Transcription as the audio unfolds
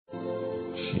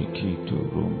Shikito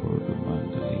rumbo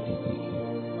demanda edibiki.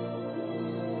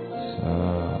 Sa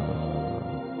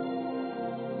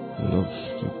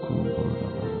lostu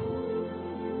kubura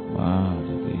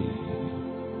madi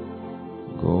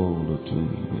golo tu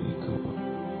ibirikaba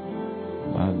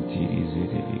mantiri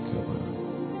zedikaba.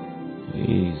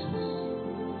 Jesus,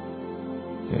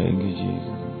 thank you,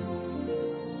 Jesus.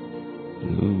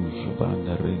 Lushu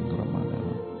banda ringramana,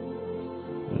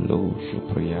 lushu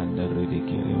priyanda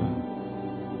redikireva.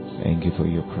 Thank you for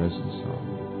your presence, Lord.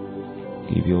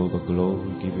 Give you all the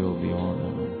glory, give you all the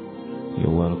honor.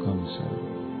 You're welcome, sir.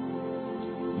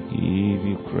 We give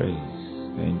you praise.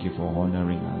 Thank you for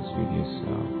honoring us with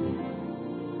yourself.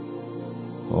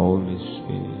 Holy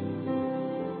Spirit,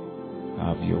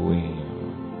 have your way,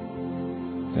 Lord.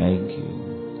 Thank you.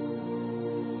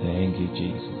 Thank you,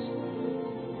 Jesus.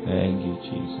 Thank you,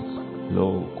 Jesus.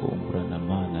 Lo compra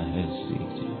namana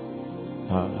hesiti.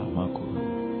 Hala makura.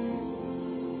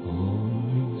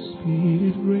 Holy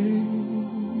Spirit, reign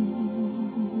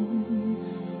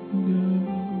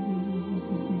down.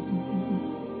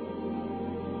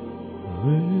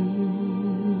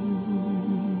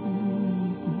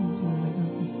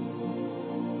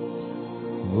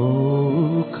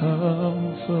 Oh,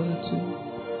 comforting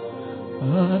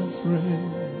and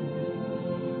friend,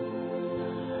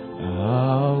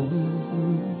 how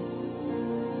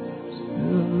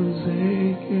still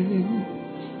aching.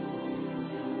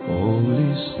 Holy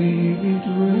Spirit,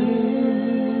 rain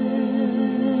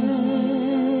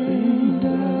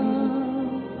down,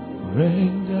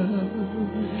 rain down,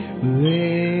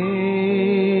 rain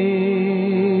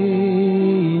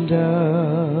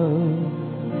down.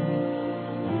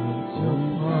 So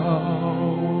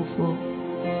powerful,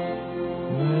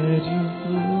 let you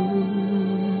flow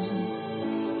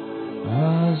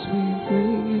as we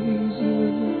praise you,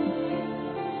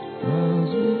 as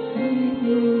we praise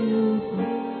you.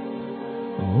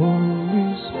 Holy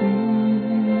Spirit,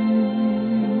 rain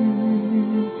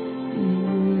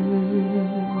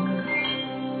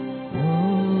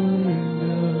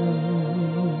down.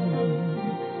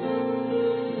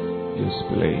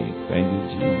 Display, thank you,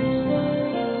 Jesus.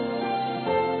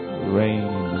 Reign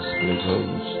in this place,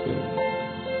 Holy Spirit.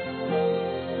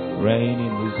 Reign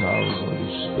in this house, Holy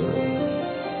Spirit.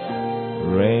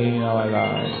 Reign in our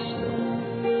lives, Lord.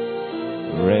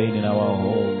 Reign in our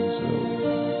homes, Lord.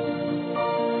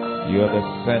 You are the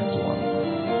sent one.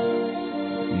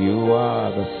 You are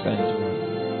the sent one.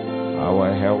 Our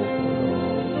helper,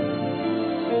 Lord.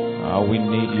 How we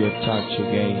need your touch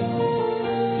again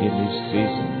in this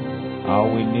season. How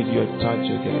we need your touch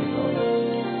again, Lord.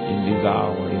 In this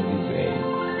hour, in this age.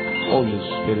 Holy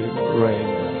Spirit,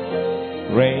 reign.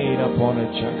 Rain upon the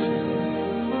church.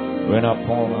 Rain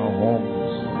upon our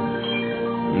homes.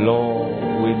 Lord,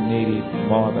 we need it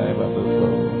more than ever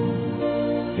before.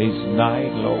 This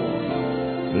night, Lord.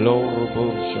 Lord,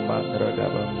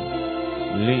 Bushamandradaba.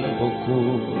 Libuku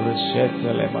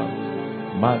Reshetelema.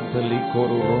 Mantali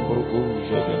Koru Rumbuku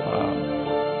Jedema.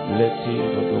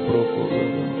 Letino Dobroku.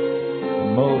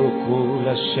 Moruku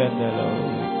Lashendelo.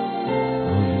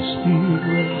 Holy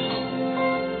Spirit.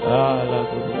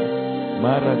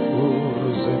 Marakuru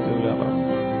Zetulama.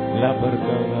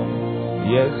 Labargama.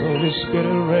 Yes, Holy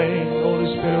Spirit reign. Holy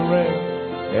Spirit reign.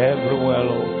 Everywhere,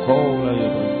 Lord. Call a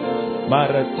little.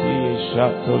 Marati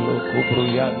Shatolo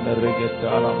Kubruyana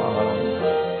Regetala Mahara.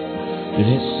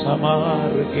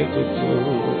 Lissamar Getutu.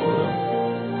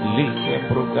 Like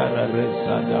Brugana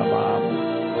Resadama.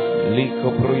 Liko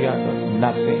Bruyana.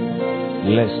 Nothing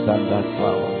less than that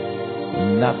power.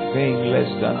 Nothing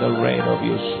less than the reign of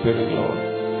your Spirit, Lord.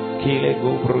 Kile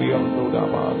Gubruyondo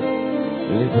Dama.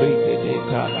 Librite de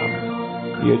Talam.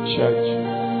 Your church,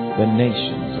 the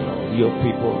nations, Lord, your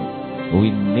people. We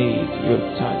need your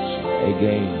touch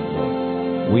again, Lord.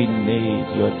 We need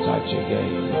your touch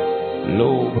again.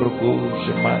 Lo Brugu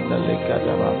Shimanda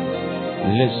Lekadama.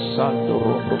 Lesando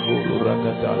Rombugu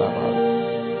Ragadalama.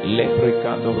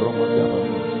 Lepricando Romadama.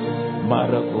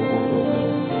 Maragogo.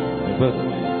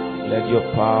 Let your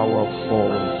power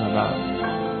fall tonight.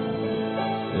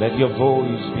 Let your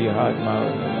voice be heard,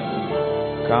 man.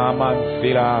 Come and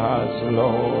fill our hearts,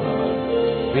 Lord,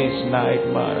 this night,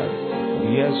 man.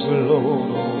 Yes,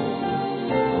 Lord.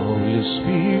 Holy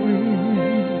Spirit.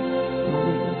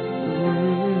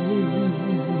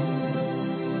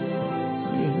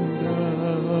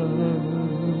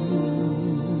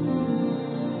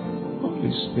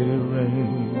 Holy Spirit,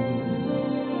 reign.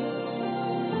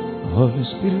 Holy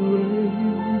Spirit, reign.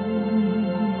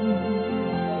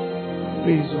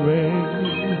 Please reign.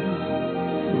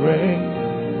 Reign.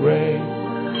 Rain,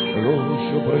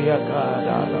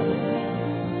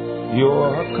 you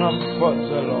are a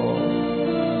comforter, Lord.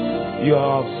 You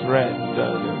are our friend.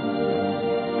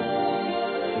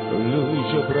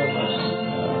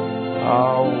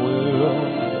 How we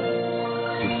long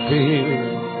to feel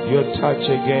your touch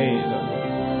again.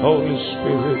 Holy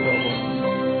Spirit.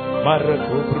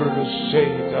 Marakubru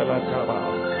Sheta Lakaba.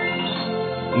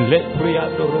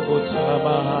 Lepriando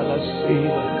Robotama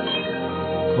Halasila.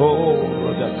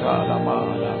 Korodakala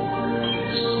Mala.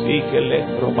 Speak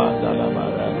Electromandala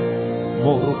Mara.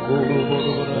 Morukuru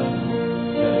Borora.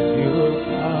 Your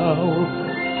power.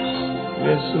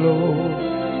 Yes, Lord.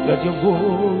 Let your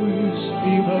voice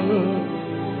be heard.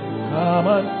 Come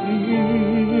and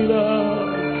heal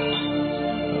us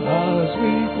as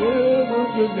we gather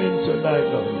your name tonight,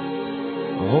 Lord.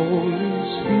 Holy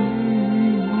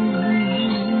Spirit,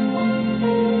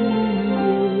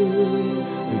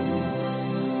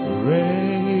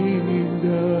 rain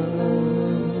down.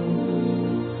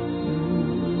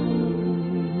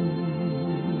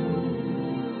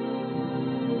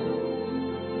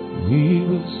 We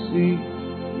will see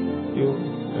your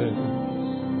face.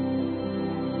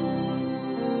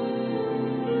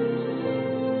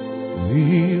 We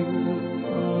will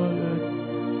honor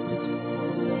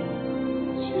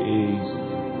Jesus.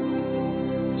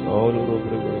 All over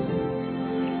the world.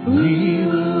 We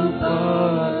will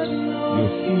part your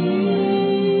feet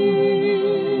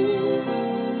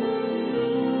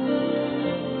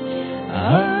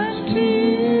until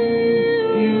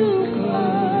you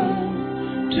come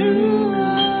to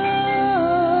us.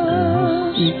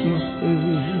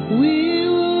 We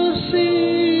will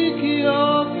seek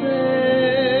your face.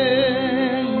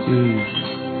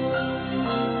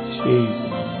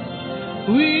 Jesus.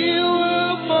 We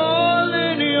will fall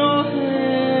in your hands.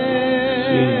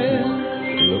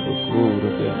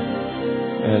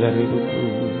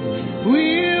 We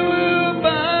will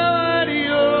bow at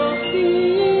your feet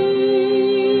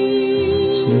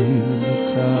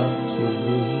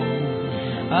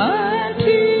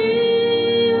until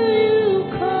you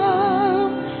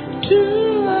come to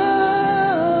us.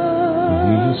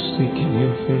 We will seek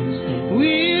your face.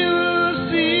 We will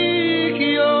seek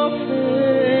your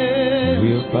face. We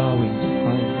are bowing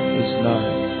down this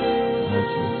night at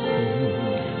your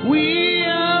feet. We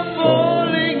are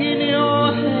falling in your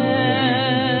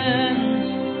hands.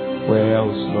 Where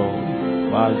else, Lord?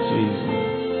 My Jesus.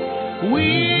 We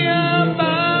are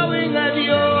bowing at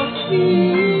your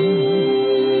feet.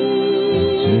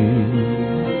 Until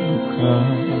you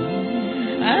come.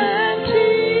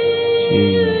 Until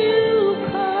you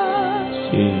come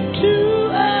to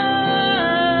us.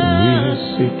 We are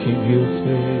seeking your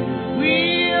face. We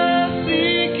are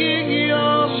seeking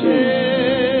your face.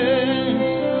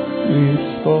 We're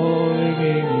falling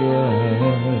in your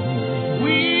hands.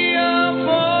 We are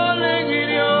falling in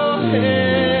your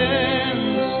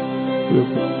hands. We're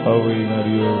bowing at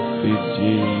your feet,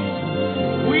 Jesus.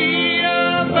 We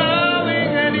are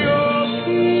bowing at your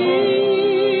feet.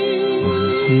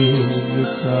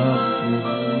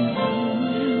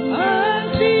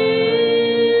 Until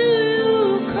you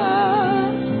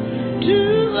come to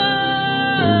us.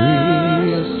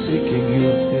 We are seeking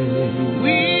your face.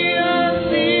 We are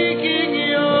seeking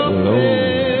your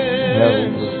face.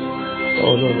 Help us.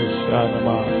 All of us,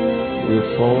 we're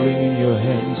falling in your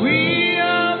hands. We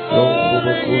are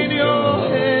falling in your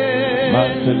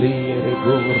hands. We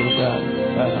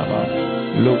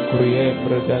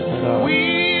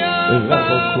are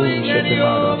bowing at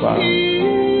your feet.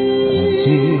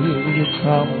 Until you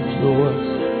come to us,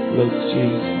 Lord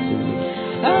Jesus.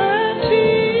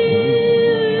 Until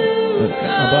you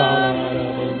come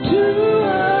to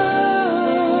us.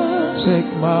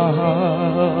 Take my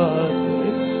heart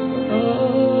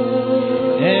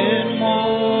and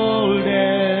mold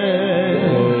it.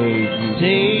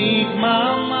 Take my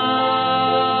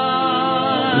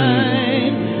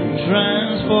mind,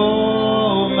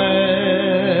 transform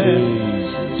it.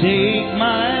 Take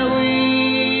my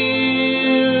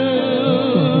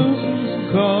will,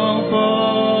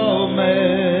 conform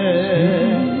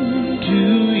it to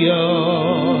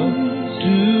yours,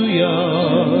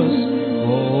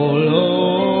 oh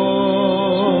Lord.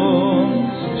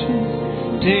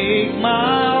 Take my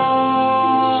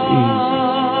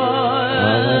heart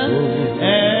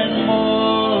and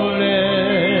mold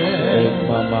it.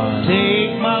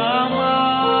 Take my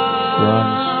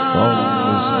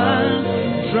mind,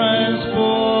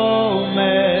 transform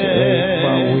it.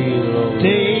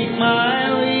 Take my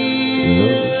will,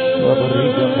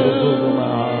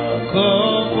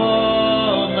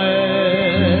 conform it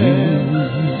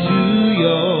to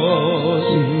yours,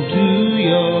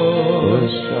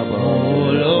 oh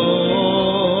Lord,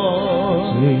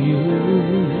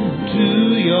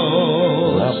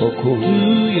 to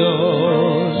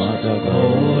yours,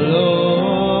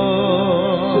 Lord,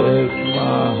 take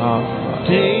my heart.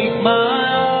 take my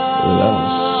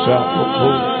heart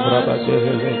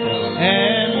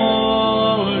and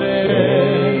mold it.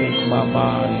 Take my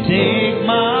mind. Take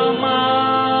my mind,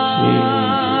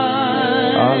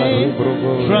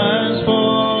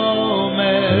 transform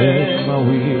Take it. my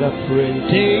will, I pray.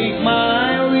 Take my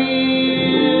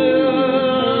will,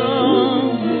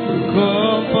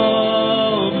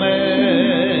 conform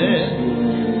it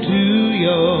to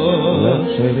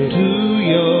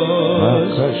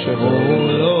yours, oh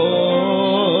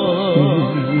Lord,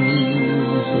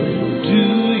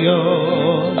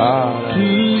 to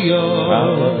yours,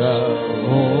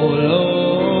 oh Lord.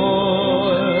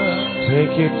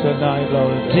 Take it tonight,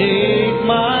 Lord. Take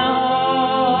my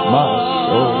heart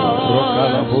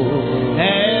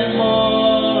and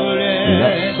mold it.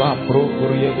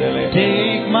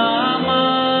 Take my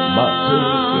mind,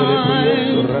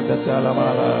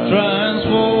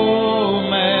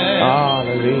 transform it.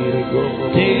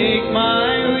 Take my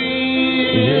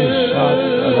will,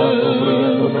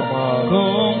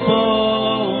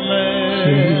 conform it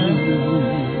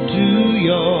to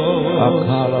yours,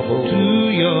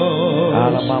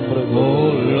 oh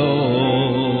Lord,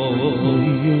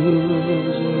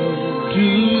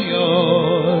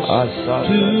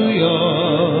 to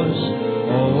yours,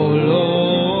 oh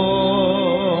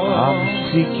Lord. I'm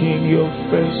seeking your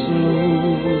face,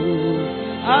 Lord.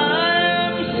 I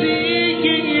am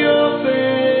seeking your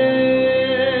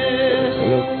face.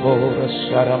 Look for a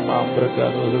sharamambraka,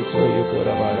 look for you,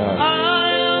 Kurabara. I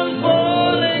am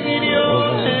falling in your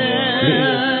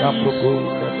hands.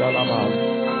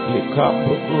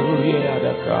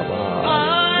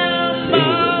 I am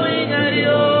bowing at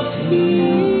your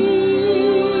feet.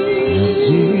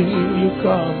 Until you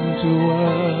come to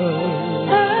us.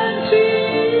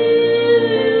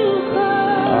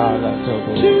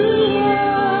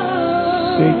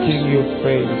 Seeking your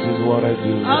face is what I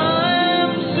do. I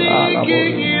am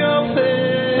seeking your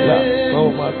face.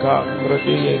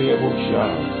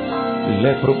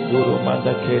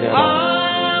 I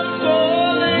am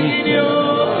falling in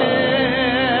your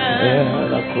hands.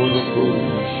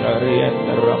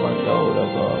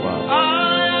 I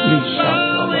am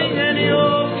bowing at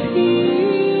your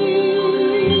feet.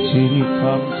 Until you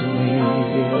come to me,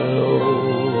 Lord.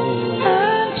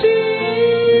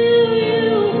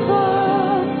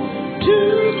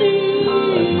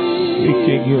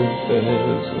 Seeking your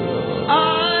face, Lord. I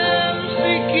am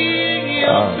seeking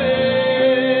your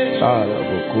face.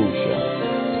 Alabukusha,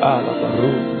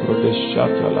 Alabaru,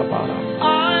 Prodeshata Labara, I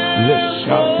am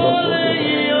falling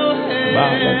in your hands.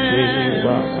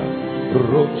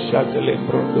 Rushatele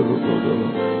Produru,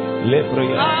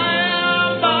 Lebria. I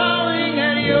am bowing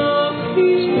at your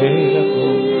feet.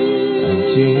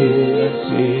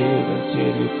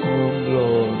 Until you come,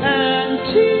 Lord.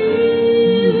 Until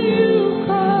you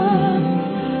come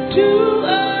to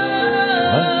us.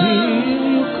 Until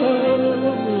you come.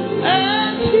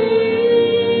 Until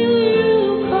you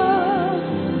come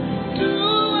to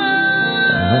us.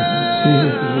 Until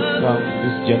you come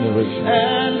this generation.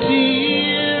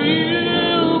 Until you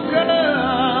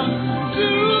come to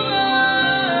us.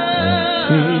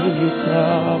 Until you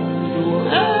come to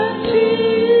us. Until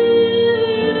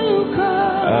you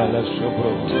come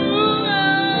Alashobro. to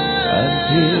us.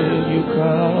 Until you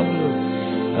come.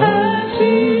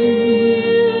 Until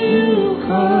you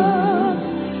come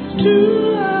to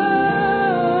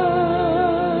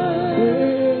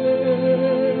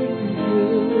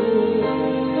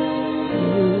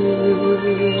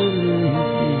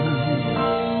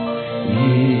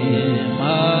In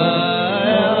my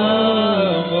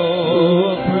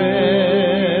humble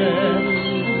prayer,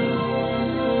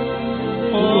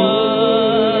 oh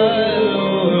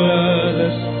Lord,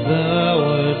 thou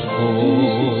art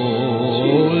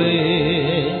holy.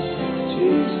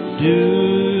 Do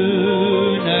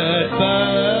not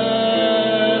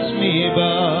pass me by.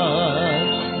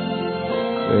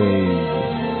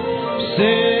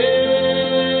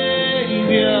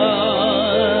 Savior,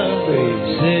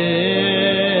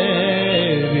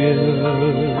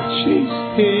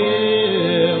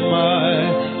 hear my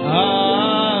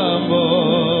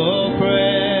humble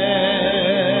prayer.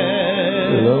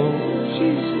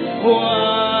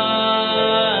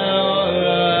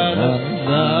 While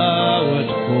thou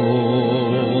art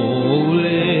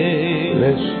holy,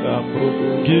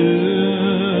 do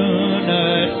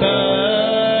not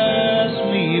pass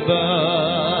me by.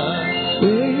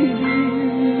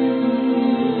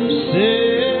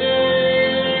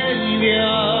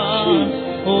 Savior,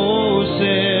 oh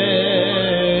Savior,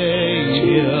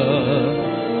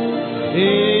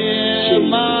 hear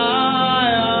my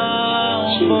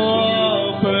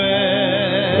humble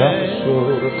praise.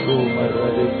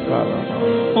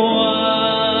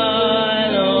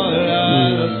 While all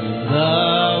others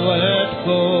thou art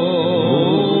calling,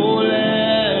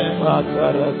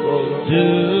 do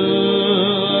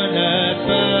not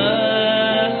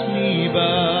pass me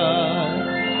by.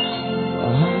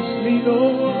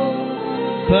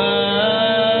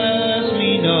 Pass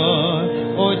me not,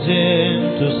 O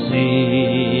gentle Savior.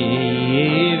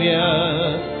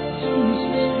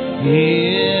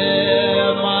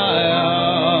 Hear my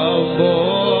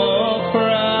humble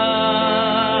cry.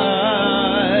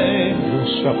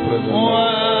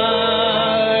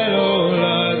 While all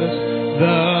others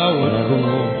thou art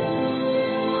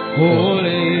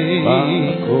holy,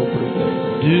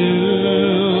 do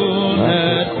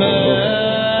not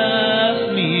pass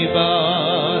me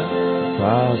by.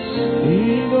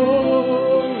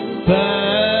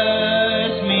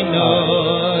 Pass me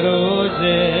not, O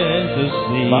gentle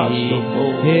Savior.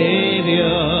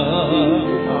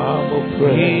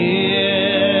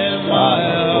 Hear my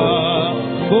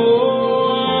humble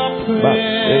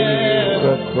prayer.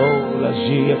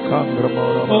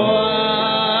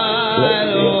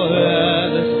 While all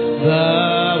others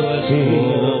thou art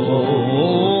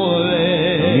holy,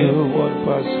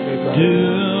 do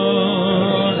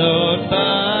not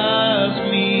pass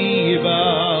me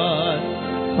by.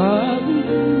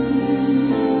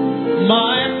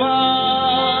 My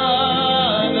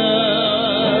Father,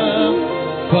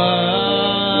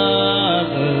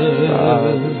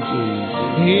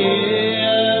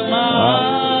 hear my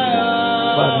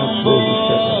humble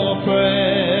prayer.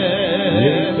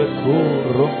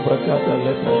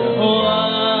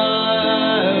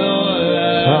 While all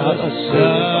others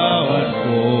thou art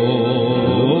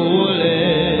holy,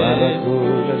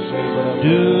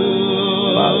 do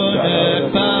not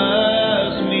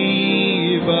pass me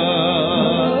by.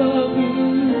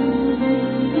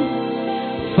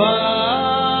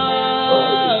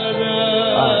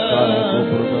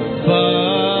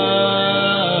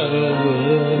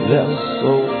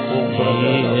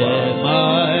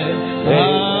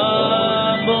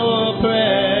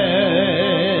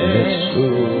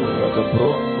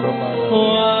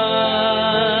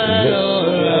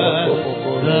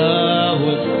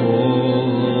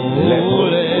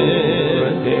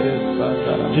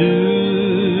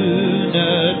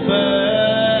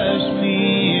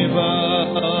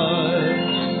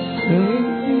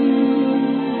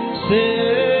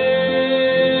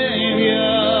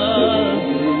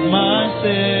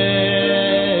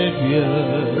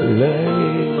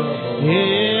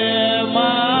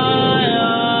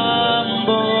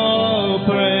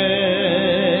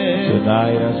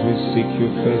 Tonight as we seek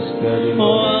your face, Daddy,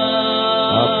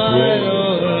 I pray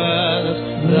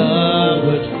thou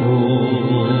art holy,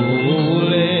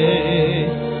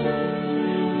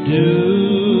 do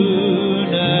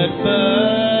not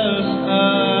pass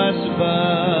us by.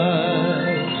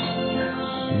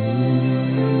 Sweet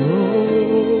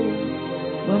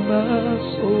Mama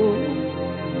soul,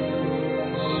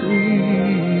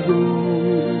 sweet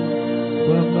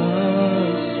Mama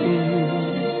soul.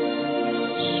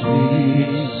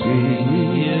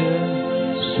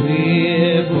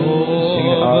 Sweet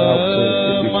over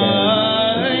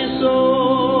my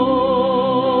soul.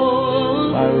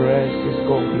 My rest is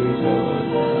complete.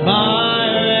 My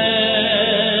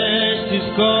rest is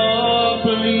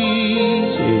complete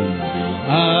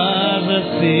as I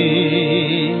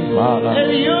sing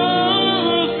at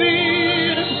your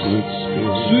feet. Sweet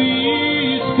Spirit,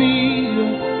 sweet Spirit,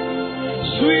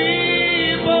 sweet.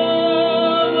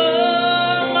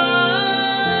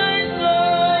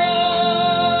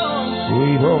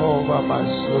 Sweep over my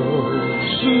soul.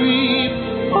 Sweep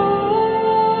over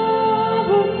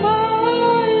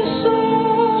my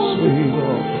soul. Sweep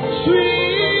over.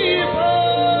 Sweep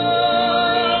over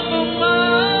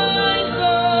my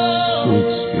soul. Sweet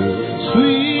Spirit.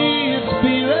 Sweet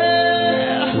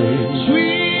Spirit.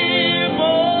 Sweep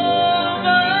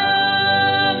over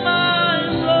my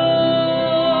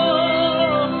soul.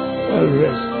 A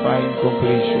rest find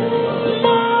completion.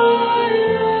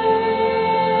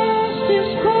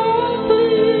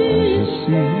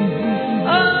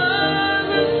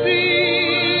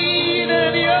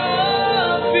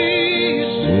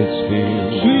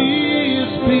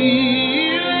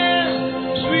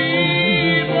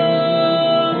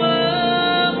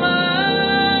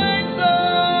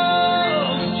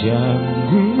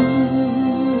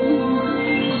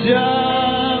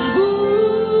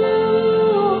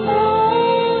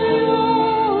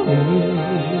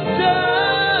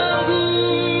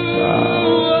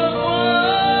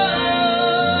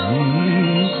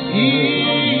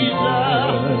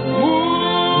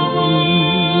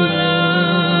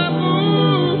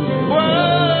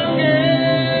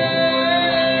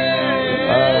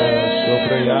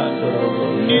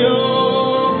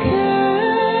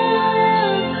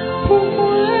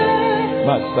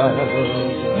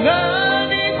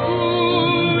 Nani kuigeyo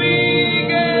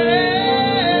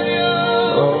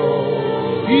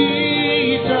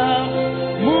ita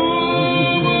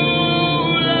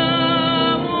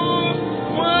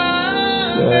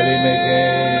Tell him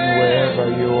again wherever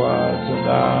you are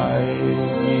tonight.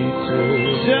 Me too.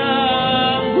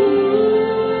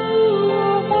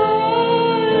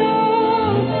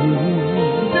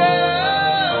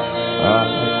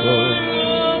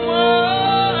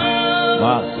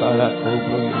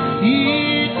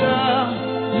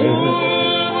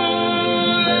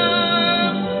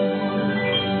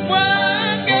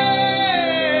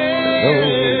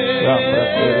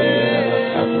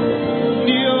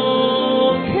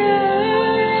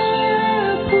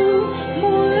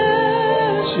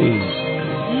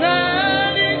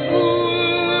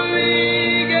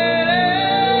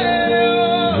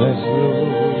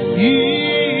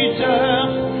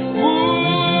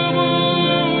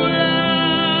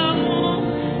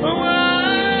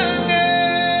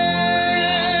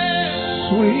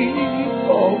 Sweet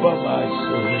over my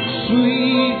soul.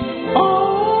 Sweet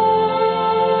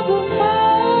over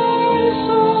my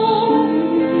soul.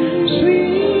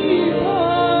 Sweet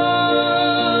over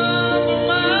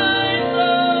my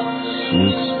soul.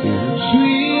 Sweet Spirit.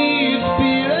 Sweet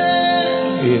Spirit.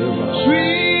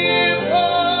 Sweet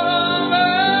over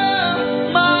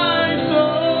my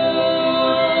soul.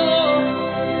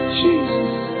 Jesus,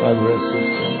 I rest in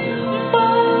you.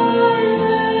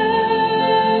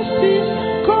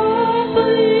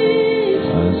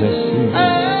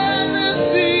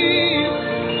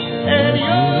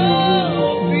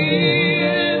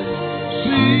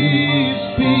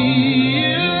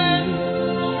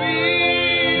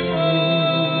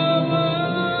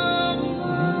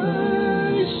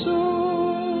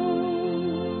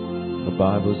 The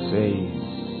Bible says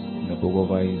in the book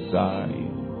of Isaiah,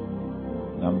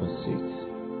 number 6,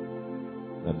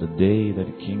 that the day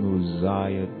that King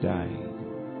Uzziah died,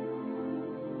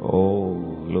 oh,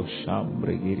 lo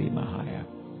shambre giri mahaya,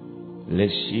 le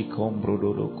shikom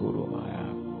brododo kuro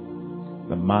mahaya,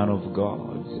 the man of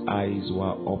God's eyes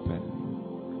were open,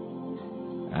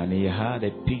 and he had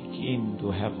a peek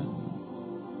into heaven.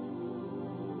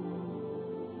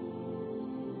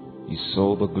 He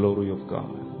saw the glory of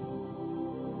God.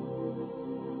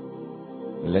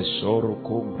 Leshoro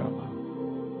kumbrama,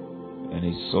 and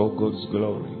he saw God's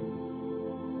glory.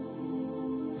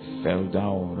 He fell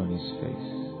down on his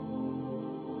face.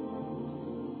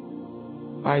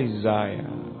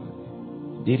 Isaiah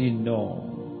didn't know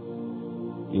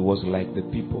he was like the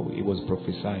people he was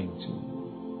prophesying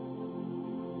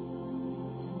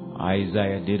to.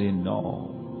 Isaiah didn't know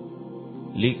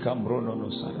he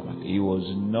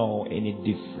was no any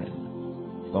different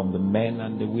from the men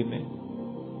and the women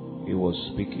he was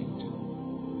speaking to,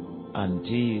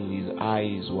 until his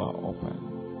eyes were open.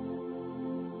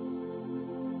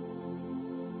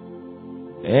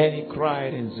 And he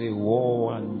cried and said, woe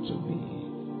unto me,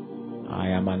 I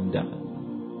am undone.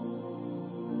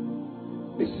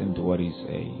 Listen to what he's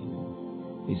saying.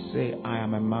 He said, I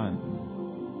am a man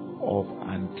of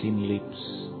unclean lips,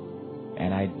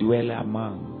 and I dwell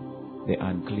among the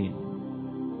unclean.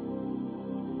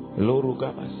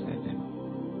 Lorugaba said them.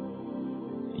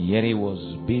 Yet he was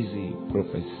busy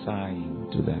prophesying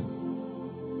to them,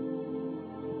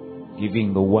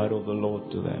 giving the word of the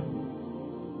Lord to them.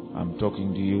 I'm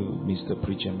talking to you, Mr.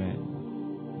 Preacher Man,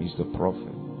 Mr.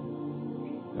 Prophet,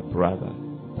 a brother,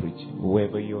 preacher,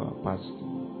 whoever you are, pastor.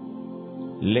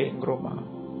 Lengroma,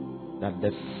 that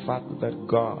the fact that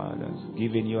God has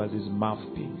given you as his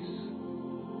mouthpiece,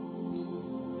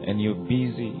 and you're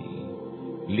busy,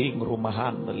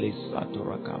 Lingromahanda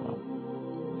Lesatorakama.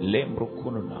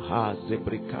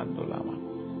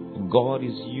 God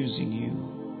is using you,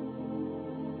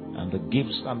 and the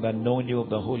gifts and the anointing of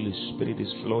the Holy Spirit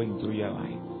is flowing through your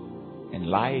life, and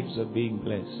lives are being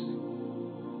blessed.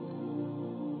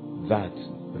 That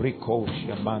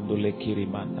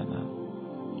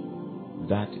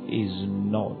that is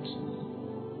not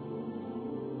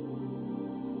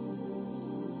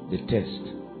the test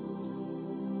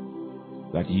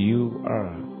that you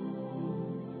are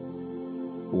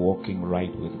walking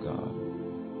right with God.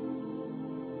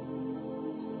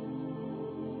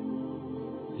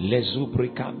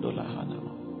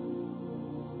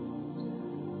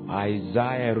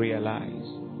 Isaiah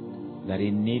realized that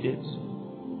he needed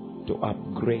to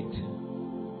upgrade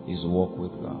his walk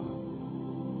with God.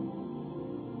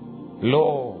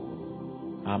 Lord,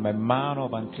 I'm a man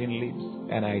of unclean lips,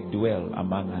 and I dwell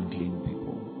among unclean people.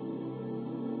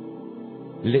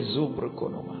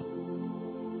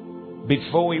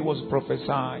 Before he was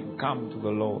prophesying, come to the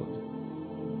Lord.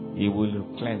 He will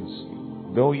cleanse you.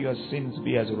 Though your sins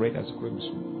be as red as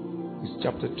crimson. It's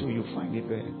chapter 2, you find it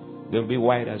there. They'll be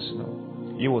white as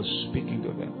snow. He was speaking to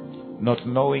them, not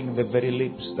knowing the very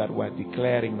lips that were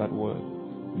declaring that word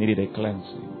needed a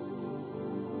cleansing.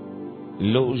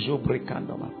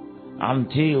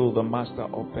 Until the master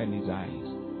opened his eyes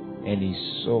and he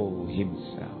saw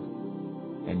himself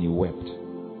and he wept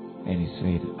and he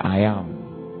said, I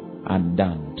am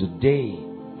undone. Today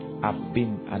I've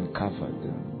been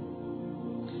uncovered.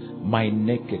 My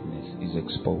nakedness is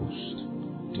exposed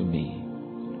to me.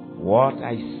 What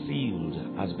I sealed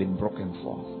has been broken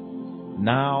forth.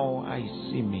 Now I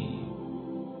see me.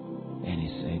 And he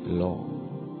said, Lord,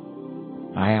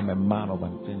 I am a man of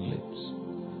unclean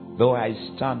lips. Though I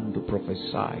stand to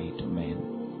prophesy to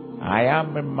men, I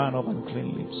am a man of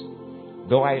unclean lips.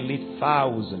 Though I lead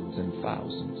thousands and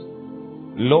thousands,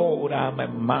 Lord, I am a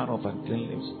man of unclean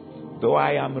lips. Though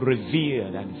I am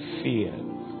revered and feared,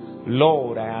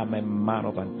 Lord, I am a man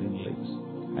of unclean lips.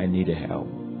 I need help.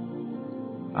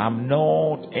 I'm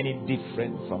not any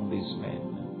different from these men.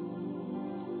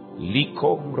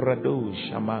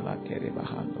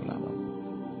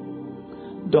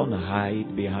 Don't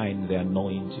hide behind the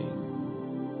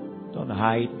anointing. Don't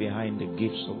hide behind the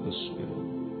gifts of the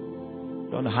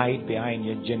Spirit. Don't hide behind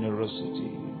your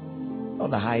generosity.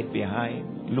 Don't hide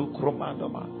behind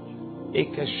Lukromadoma,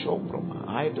 Ekeshombroma.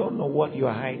 I don't know what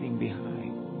you're hiding behind.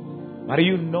 But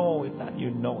you know it that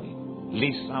you know it.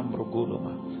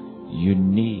 Lisambroguloma. You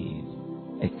need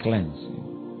a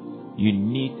cleansing. You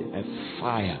need a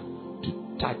fire to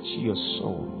touch your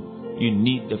soul. You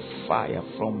need the fire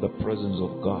from the presence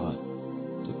of God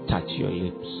to touch your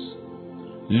lips.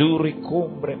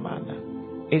 Lurikumbremana.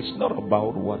 It's not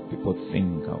about what people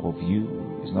think of you.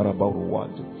 It's not about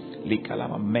what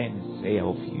Likalama men say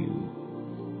of you.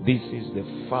 This is the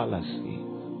fallacy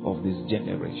of this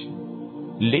generation.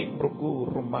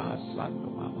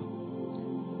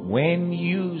 When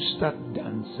you start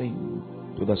dancing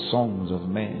to the songs of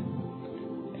men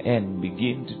and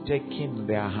begin to take in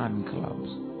their hand clubs,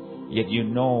 yet you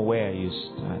know where you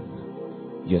stand,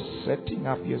 you're setting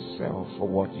up yourself for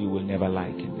what you will never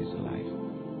like in this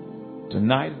life.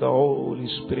 Tonight the Holy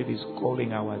Spirit is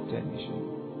calling our attention.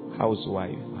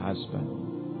 Housewife, husband,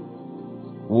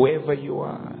 whoever you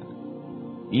are,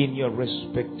 in your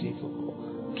respective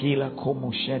Kila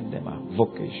Komushendema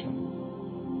vocation.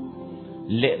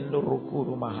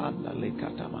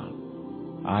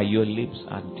 Are your lips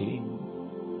unclean?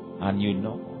 And you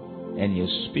know, and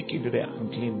you're speaking to the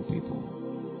unclean people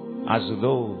as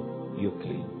though you're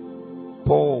clean.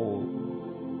 Paul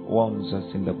warns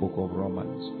us in the book of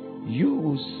Romans.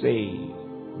 You say,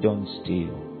 don't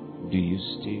steal. Do you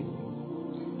steal?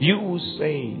 You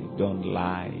say, don't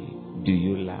lie. Do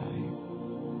you lie?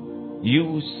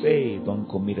 You say, don't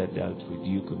commit adultery. Do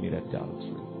you commit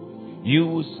adultery?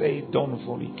 You say, don't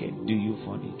fornicate. Do you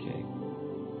fornicate?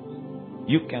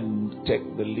 You can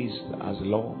take the list as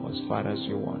long, as far as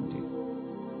you want it.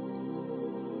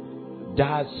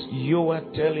 Does you are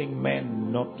telling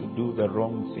men not to do the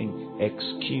wrong thing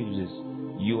excuses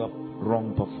your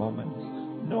wrong performance?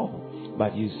 No.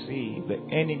 But you see, the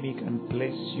enemy can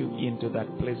place you into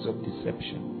that place of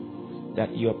deception,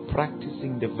 that you are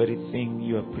practicing the very thing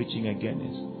you are preaching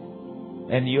against.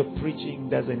 And your preaching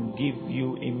doesn't give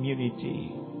you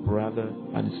immunity, brother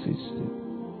and sister.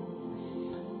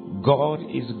 God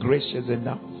is gracious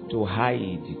enough to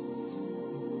hide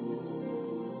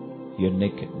your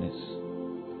nakedness.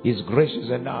 He's gracious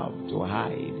enough to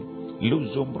hide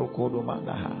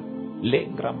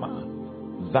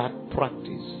that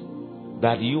practice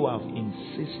that you have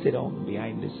insisted on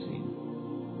behind the scene,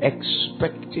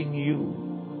 expecting you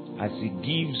as He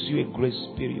gives you a grace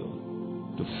period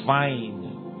to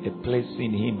find a place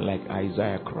in Him, like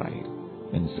Isaiah cried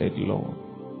and said, Lord,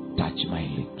 touch my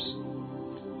lips.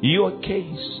 Your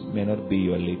case may not be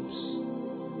your lips.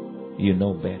 You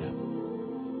know better.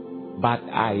 But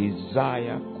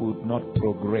Isaiah could not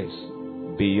progress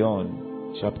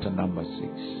beyond chapter number 6.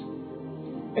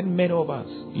 And many of us,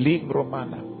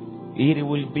 Romana, it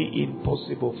will be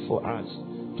impossible for us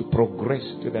to progress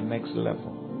to the next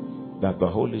level that the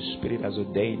Holy Spirit has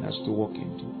ordained us to walk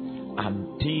into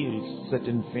until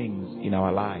certain things in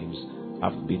our lives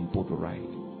have been put right.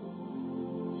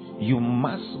 You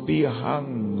must be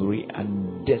hungry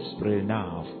and desperate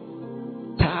enough,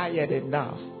 tired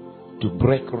enough to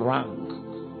break rank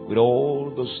with all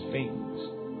those things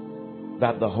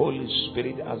that the Holy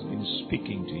Spirit has been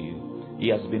speaking to you. He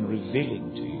has been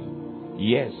revealing to you.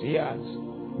 Yes, He has.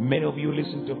 Many of you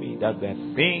listen to me, that there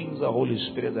are things the Holy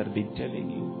Spirit has been telling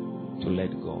you to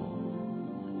let go.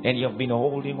 And you have been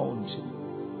holding on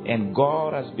to. And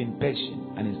God has been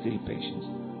patient and is still patient.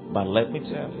 But let me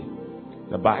tell you,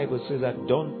 the Bible says that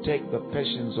don't take the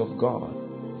patience of God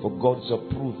for God's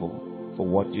approval for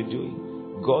what you're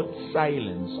doing. God's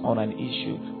silence on an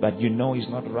issue that you know is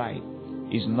not right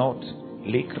is not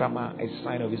likrama, a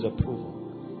sign of his approval.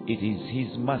 It is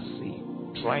his mercy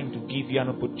trying to give you an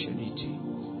opportunity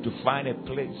to find a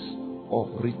place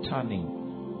of returning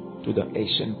to the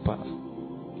ancient path.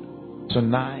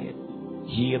 Tonight,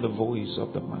 hear the voice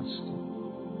of the Master.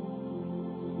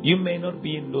 You may not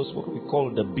be in those what we call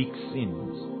the big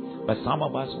sins, but some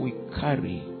of us, we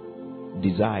carry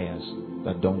desires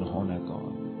that don't honor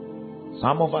God.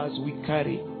 Some of us, we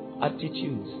carry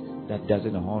attitudes that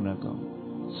doesn't honor God.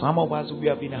 Some of us, we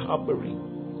have been harboring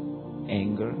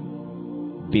anger,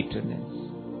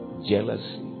 bitterness,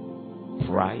 jealousy,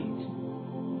 pride,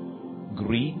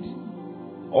 greed,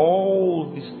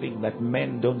 all these things that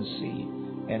men don't see,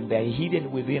 and they're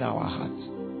hidden within our hearts.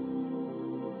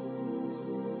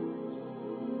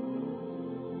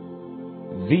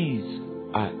 These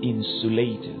are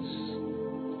insulators.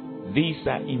 These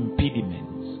are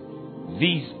impediments.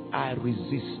 These are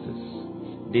resistors.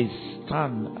 They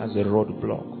stand as a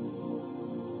roadblock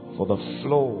for the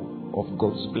flow of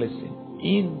God's blessing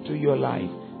into your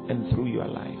life and through your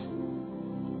life.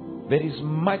 There is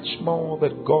much more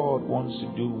that God wants to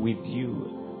do with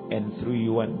you and through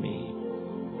you and me.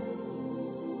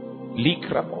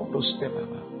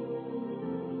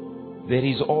 There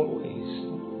is always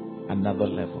another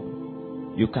level.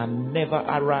 You can never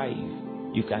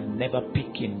arrive. You can never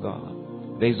pick in God.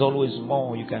 There is always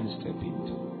more you can step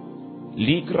into.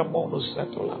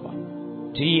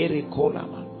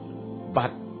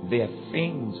 But there are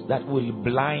things that will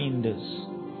blind us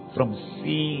from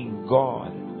seeing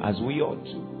God as we ought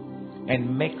to,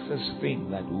 and makes us think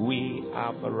that we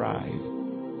have arrived.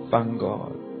 Thank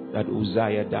God that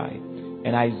Uzziah died,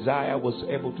 and Isaiah was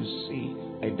able to see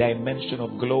a dimension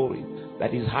of glory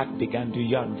that his heart began to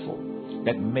yearn for,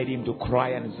 that made him to cry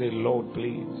and say, Lord,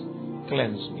 please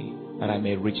cleanse me that I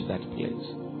may reach that place.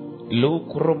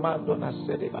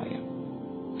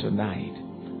 Tonight,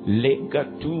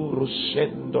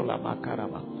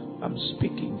 I'm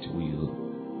speaking to you,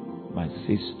 my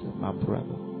sister, my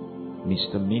brother,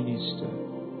 Mr. Minister,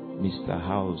 Mr.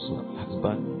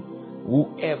 Husband,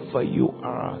 whoever you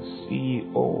are,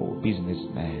 CEO,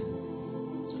 businessman.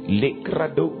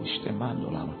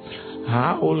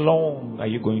 How long are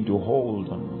you going to hold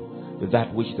on to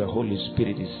that which the Holy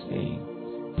Spirit is saying?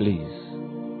 Please,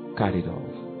 cut it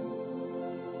off.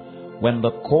 When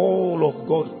the call of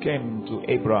God came to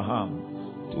Abraham,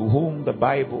 to whom the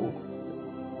Bible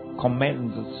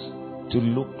commands us to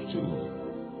look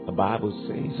to, the Bible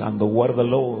says, and the word of the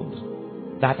Lord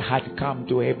that had come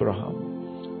to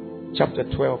Abraham. Chapter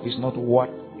 12 is not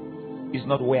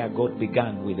where God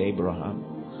began with Abraham.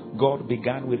 God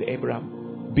began with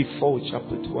Abraham before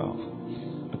chapter 12.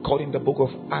 According to the book of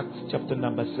Acts, chapter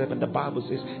number 7, the Bible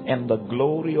says, and the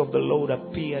glory of the Lord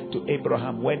appeared to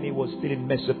Abraham when he was still in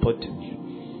Mesopotamia,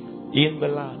 in the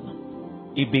land.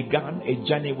 He began a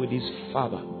journey with his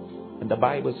father. And the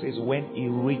Bible says when he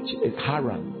reached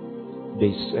Haran,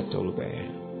 they settled there.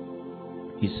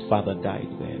 His father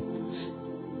died there.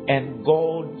 And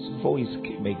God's voice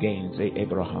came again, say,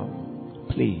 Abraham,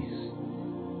 please,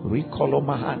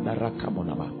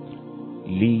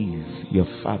 leave your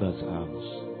father's house.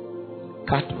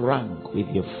 Cut rank with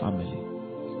your family.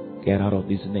 Get out of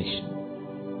this nation.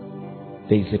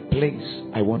 There is a place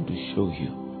I want to show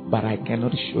you, but I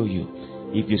cannot show you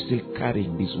if you're still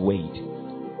carrying this weight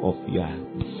of your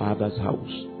father's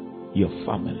house, your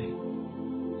family.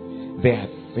 There are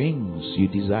things you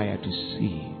desire to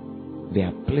see. There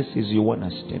are places you want to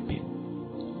step in.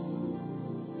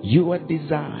 Your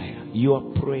desire, your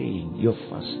praying, your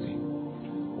fasting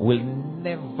will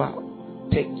never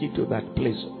take you to that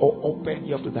place or open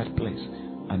you up to that place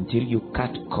until you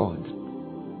cut cord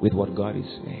with what God is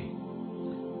saying.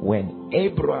 When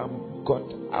Abraham got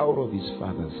out of his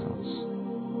father's house,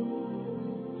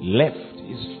 left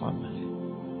his family,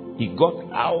 he got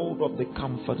out of the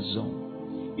comfort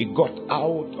zone. He got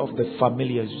out of the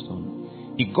familiar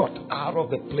zone. He got out of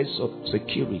the place of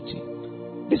security.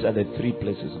 These are the three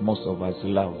places most of us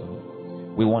love.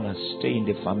 We want to stay in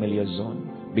the familiar zone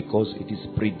because it is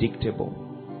predictable.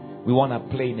 We want to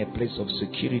play in a place of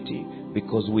security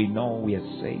because we know we are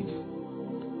safe.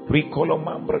 We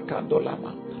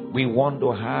want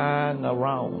to hang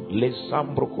around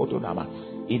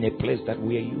in a place that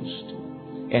we are used to.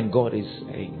 And God is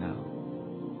saying now,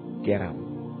 get out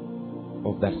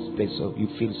of that space of you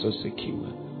feel so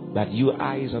secure that your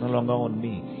eyes are no longer on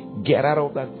me. Get out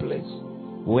of that place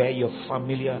where you're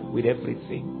familiar with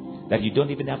everything. that you don't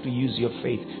even have to use your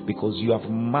faith because you have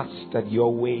mastered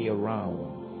your way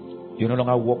around. You no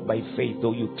longer walk by faith,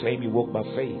 though you claim you walk by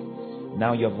faith.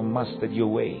 Now you have mastered your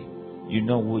way. You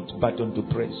know which button to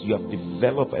press. You have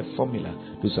developed a formula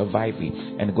to survive it.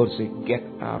 And God said, get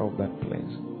out of that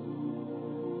place.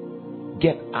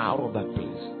 Get out of that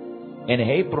place. And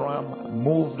Abraham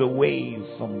moved away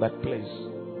from that place.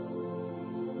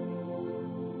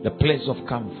 The place of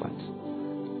comfort.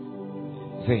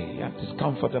 There, it is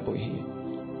comfortable here.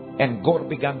 And God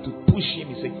began to push him.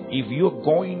 He said, if you're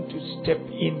going to step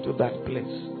into that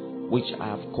place, which I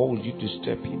have called you to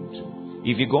step into,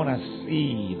 if you're going to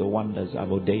see the wonders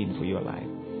I've ordained for your life,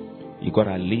 you got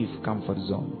to leave comfort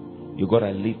zone. You got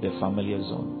to leave the familiar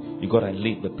zone. You got to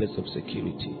leave the place of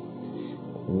security.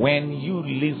 When you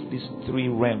leave these three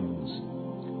realms,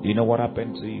 you know what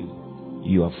happened to you?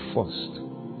 You are forced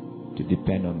to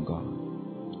depend on God.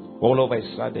 All of a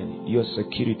sudden, your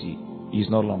security is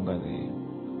no longer there.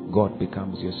 God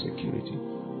becomes your security.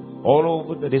 All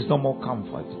over, there's no more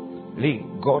comfort.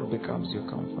 God becomes your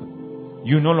comfort.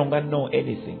 You no longer know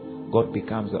anything. God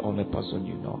becomes the only person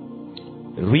you know.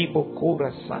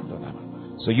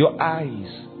 So your eyes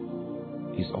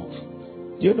is off.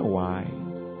 Do you know why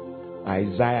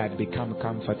Isaiah had become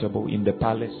comfortable in the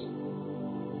palace?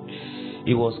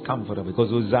 He was comfortable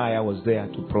because Uzziah was there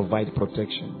to provide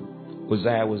protection.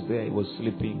 Uzziah was there. He was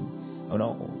sleeping,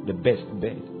 the best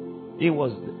bed. He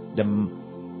was the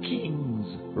king's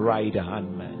right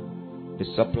hand man. The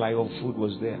supply of food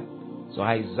was there. So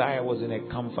Isaiah was in a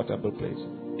comfortable place,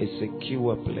 a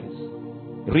secure place.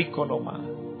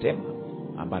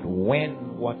 But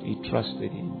when what he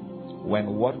trusted in,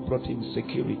 when what brought him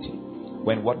security,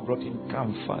 when what brought him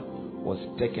comfort was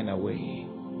taken away,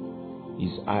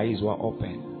 his eyes were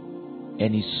open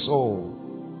and he saw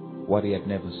what he had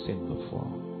never seen before.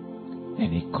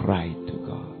 And he cried to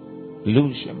God.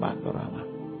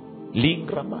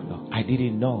 I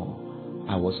didn't know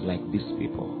I was like these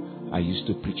people I used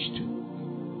to preach to.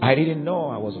 I didn't know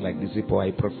I was like these people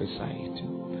I prophesied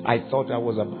to. I thought I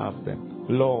was above them.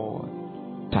 Lord,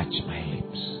 touch my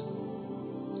lips.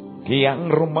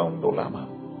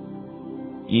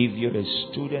 If you're a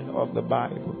student of the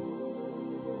Bible,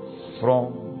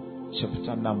 from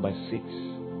chapter number 6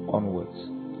 onwards,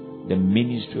 the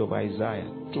ministry of Isaiah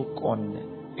took on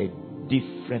a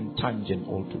different tangent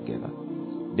altogether.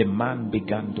 The man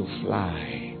began to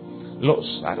fly.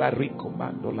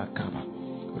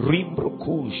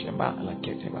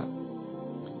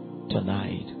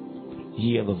 Tonight,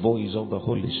 hear the voice of the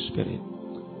Holy Spirit.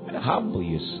 And humble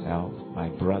yourself, my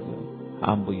brother.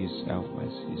 Humble yourself, my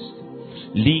sister.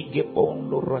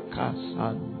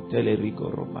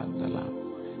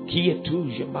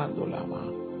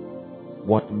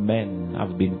 What men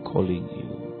have been calling you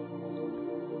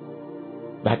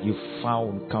that you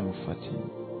found comforting.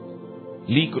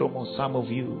 Some of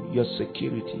you, your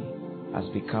security has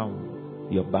become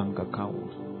your bank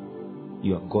account,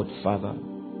 your godfather,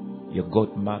 your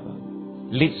godmother.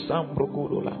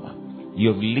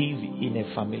 You've lived in a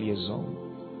familiar zone.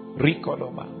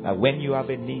 That when you have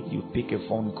a need, you pick a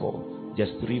phone call.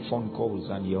 Just 3 phone calls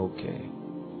and you're okay.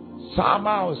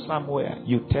 Somehow, somewhere,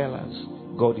 you tell us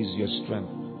God is your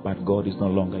strength, but God is no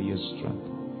longer your strength.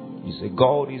 You say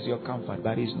God is your comfort,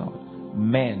 but He's not.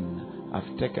 Men have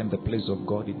taken the place of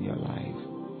God in your life.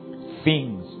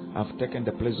 Things have taken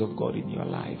the place of God in your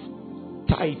life.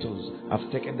 Titles have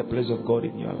taken the place of God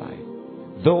in your life.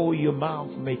 Though your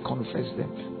mouth may confess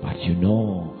them, but you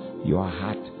know your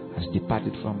heart has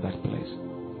departed from that place.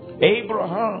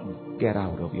 Abraham, get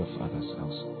out of your father's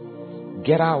house.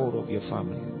 Get out of your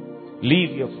family.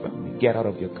 Leave your family. Get out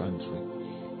of your country.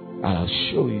 And I'll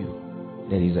show you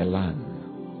there is a land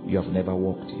you have never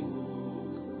walked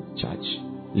in. Church.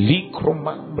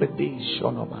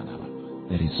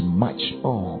 There is much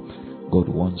more God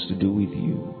wants to do with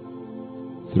you.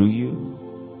 Through you.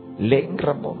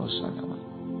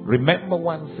 Remember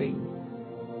one thing.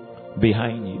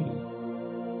 Behind you,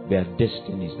 there are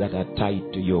destinies that are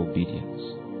tied to your obedience.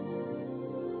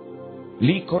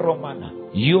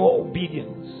 Your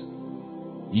obedience,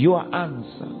 your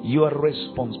answer, your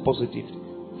response positive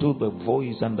to the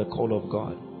voice and the call of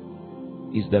God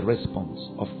is the response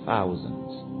of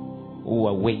thousands who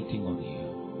are waiting on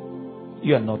you.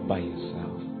 You are not by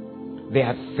yourself. There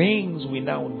are things we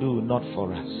now do not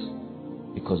for us,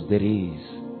 because there is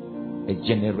a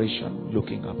generation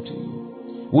looking up to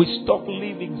you. We stop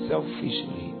living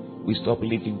selfishly. We stop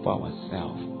living for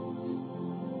ourselves.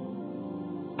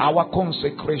 Our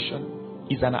consecration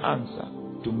is an answer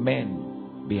to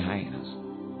men behind us.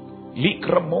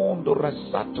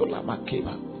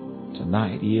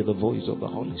 Tonight, hear the voice of the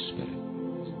Holy Spirit.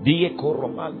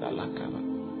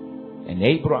 And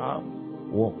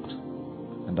Abraham walked.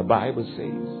 And the Bible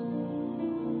says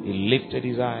he lifted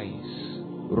his eyes.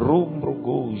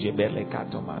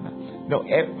 No,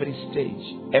 every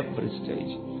stage,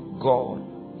 God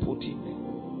put in there.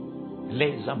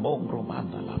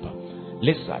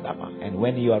 And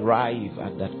when you arrive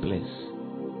at that place,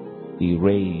 he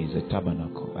raised a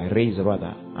tabernacle. I raised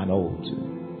rather an altar.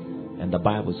 And the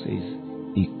Bible says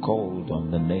he called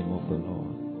on the name of the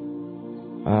Lord.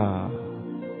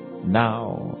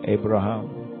 Now Abraham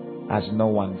has no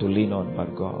one to lean on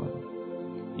but God.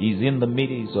 He's in the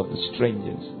midst of the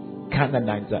strangers.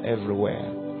 Canaanites are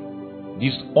everywhere.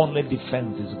 His only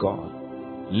defense is God.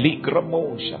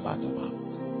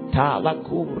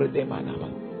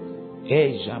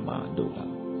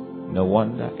 No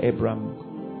wonder Abraham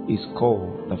is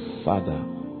called the father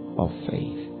of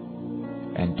faith.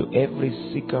 And to every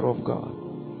seeker of God,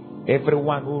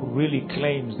 everyone who really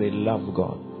claims they love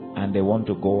God and they want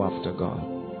to go after God,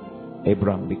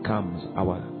 Abraham becomes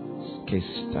our case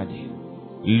study.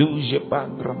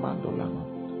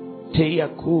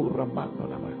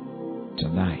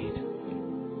 Tonight,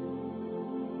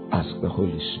 ask the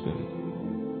Holy Spirit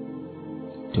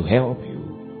to help you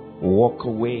walk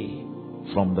away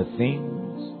from the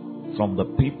things, from the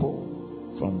people,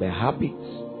 from the habits,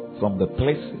 from the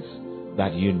places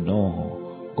that you know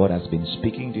God has been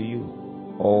speaking to you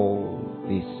all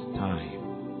this time.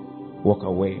 Walk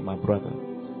away, my brother.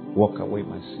 Walk away,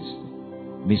 my sister.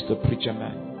 Mr. Preacher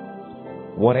Man.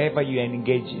 Whatever you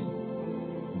engage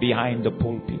in behind the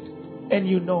pulpit, and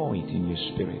you know it in your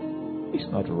spirit, it's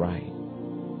not right.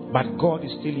 But God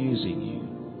is still using you.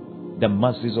 The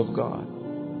mercies of God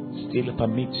still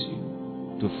permits you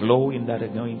to flow in that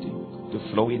anointing, to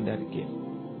flow in that gift.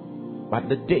 But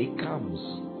the day comes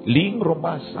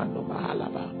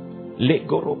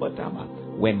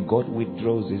when God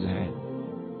withdraws his hand.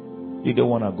 You don't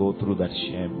want to go through that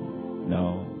shame.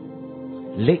 No.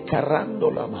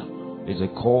 There's a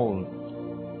call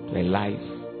to a life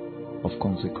of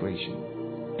consecration.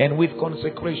 And with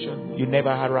consecration, you never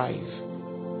arrive.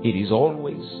 It is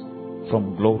always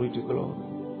from glory to glory.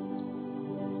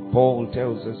 Paul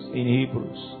tells us in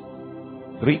Hebrews,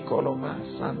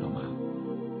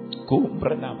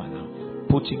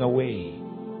 putting away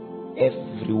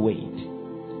every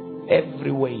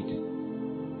weight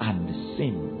and the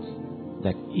sins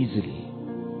that easily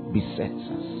besets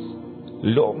us.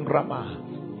 Long Rama,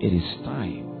 it is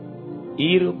time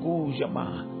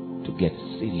to get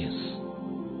serious.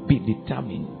 Be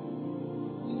determined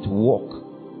to walk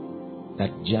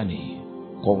that journey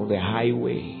called the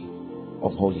highway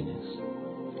of holiness.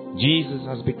 Jesus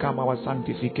has become our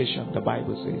sanctification. The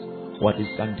Bible says, what is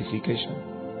sanctification?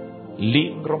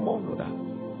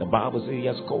 The Bible says he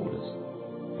has called us.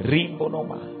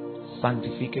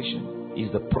 Sanctification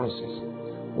is the process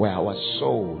where our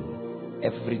soul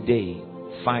every day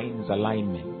finds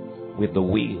alignment with the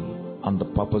will and the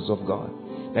purpose of God.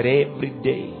 That every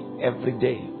day,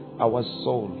 our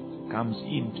soul comes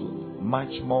into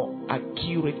much more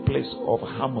accurate place of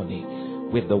harmony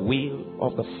with the will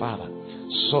of the Father,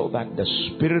 so that the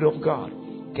Spirit of God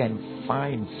can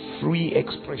find free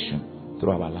expression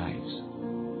through our lives.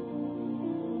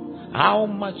 How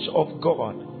much of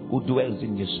God who dwells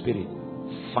in your spirit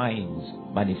finds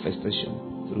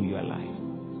manifestation through your life?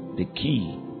 The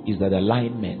key is that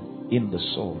alignment in the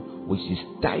soul, which is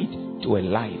tied to a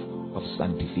life of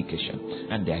sanctification.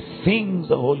 And there are things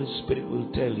the Holy Spirit will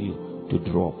tell you to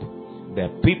drop. There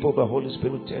are people the Holy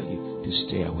Spirit will tell you to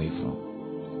stay away from.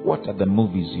 What are the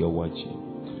movies you're watching?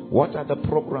 What are the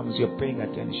programs you're paying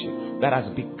attention that has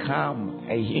become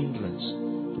a hindrance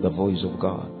to the voice of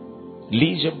God?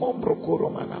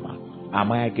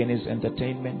 Am I against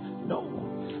entertainment? No.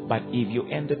 But if your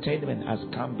entertainment has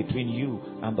come between you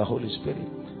and the Holy Spirit,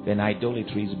 then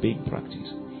idolatry is being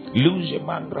practiced.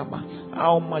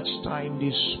 How much time do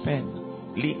you spend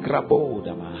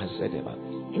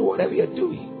in whatever you're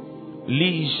doing?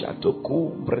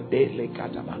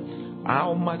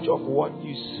 How much of what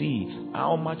you see,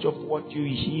 how much of what you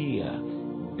hear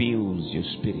builds your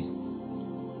spirit,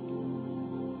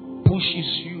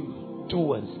 pushes you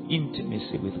towards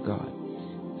intimacy with God?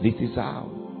 This is how,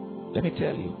 let me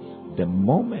tell you, the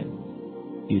moment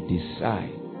you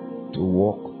decide to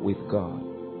walk with God,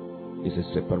 is a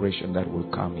separation that will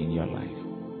come in your life.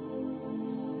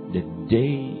 The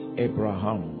day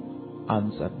Abraham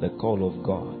answered the call of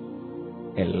God,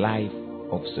 a life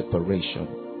of separation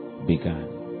began.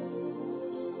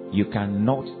 You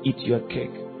cannot eat your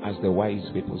cake, as the wise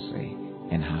people say,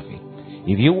 and have it.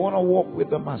 If you want to walk with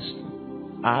the Master,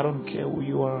 I don't care who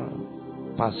you are,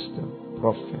 pastor,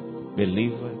 prophet,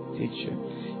 believer, teacher.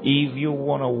 If you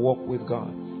want to walk with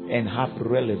God and have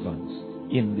relevance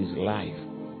in this life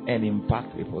and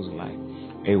impact people's life,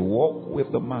 a walk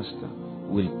with the Master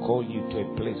will call you to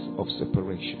a place of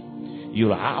separation.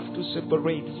 You'll have to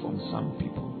separate from some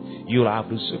people. You'll have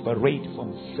to separate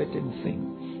from certain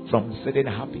things, from certain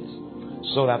habits,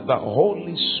 so that the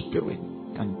Holy Spirit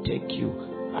can take you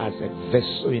as a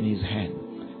vessel in His hand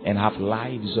and have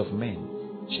lives of men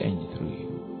change through you.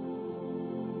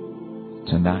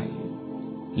 Tonight,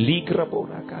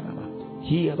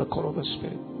 hear the call of the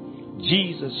Spirit.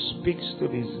 Jesus speaks to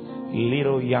this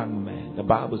little young man. The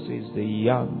Bible says the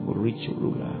young rich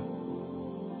ruler.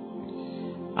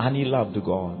 And he loved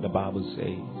God. The Bible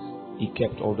says he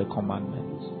kept all the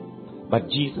commandments. But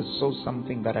Jesus saw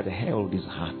something that had held his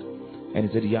heart. And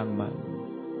he said, young man,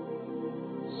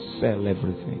 sell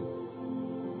everything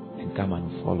and come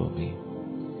and follow me.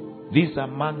 These are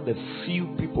among the few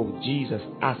people Jesus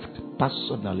asked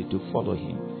personally to follow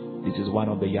him. This is one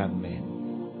of the young men.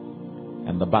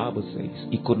 And the Bible says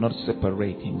he could not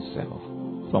separate himself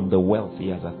from the wealth he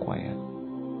has acquired.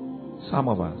 Some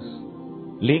of us,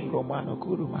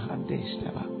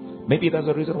 maybe that's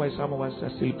the reason why some of us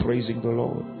are still praising the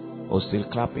Lord or still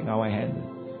clapping our hands,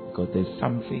 because there's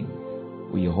something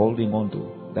we're holding on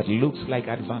to that looks like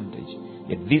advantage.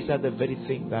 Yet these are the very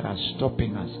things that are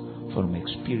stopping us from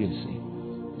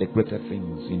experiencing the greater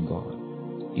things in God.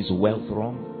 Is wealth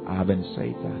wrong? I haven't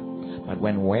said that. But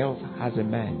when wealth has a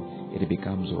man, it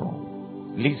becomes wrong.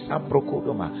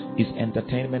 Is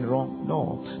entertainment wrong?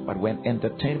 No. But when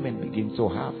entertainment begins to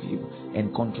have you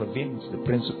and contravenes the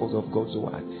principles of God's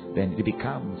word, then it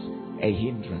becomes a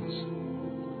hindrance.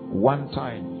 One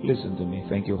time, listen to me,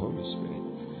 thank you, Holy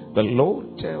Spirit. The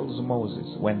Lord tells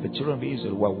Moses when the children of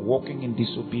Israel were walking in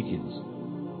disobedience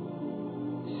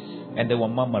and they were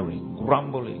murmuring,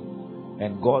 grumbling,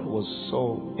 and God was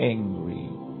so angry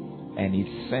and He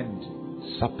sent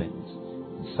serpents.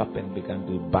 The serpent began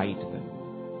to bite them.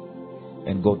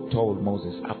 And God told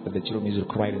Moses, after the children of Israel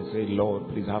cried and said, Lord,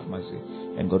 please have mercy.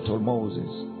 And God told Moses,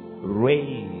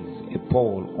 raise a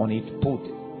pole, on it put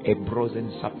a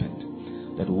brazen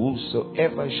serpent, that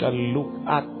whosoever shall look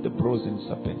at the brazen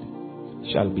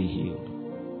serpent shall be healed.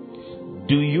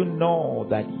 Do you know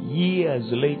that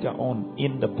years later on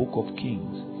in the book of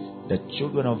Kings, the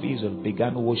children of Israel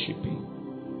began worshipping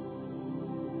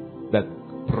the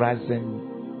brazen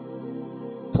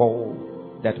pole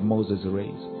that Moses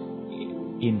raised?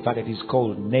 In fact, it is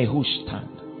called Nehushtan.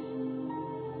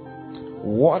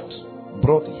 What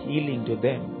brought healing to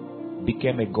them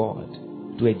became a god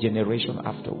to a generation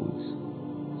afterwards.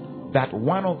 That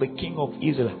one of the king of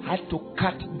Israel had to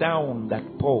cut down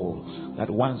that pole that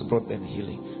once brought them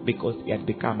healing because it had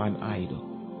become an idol.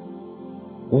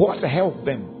 What helped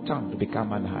them turn to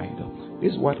become an idol?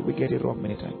 This is what we get it wrong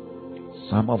many times.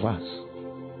 Some of us,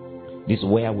 this is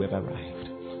where we've arrived.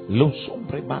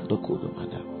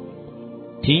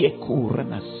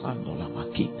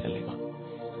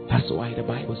 That's why the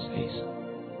Bible says,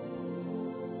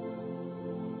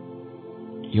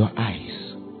 your eyes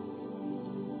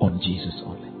on Jesus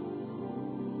only.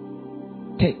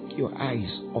 Take your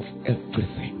eyes off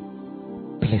everything.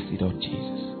 Place it on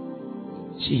Jesus.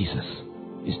 Jesus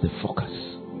is the focus.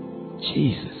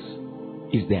 Jesus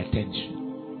is the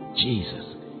attention. Jesus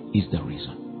is the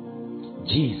reason.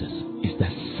 Jesus is the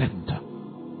center.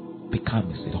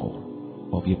 Becomes it all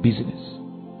of your business,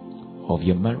 of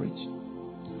your marriage,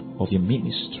 of your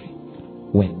ministry.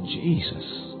 When Jesus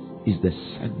is the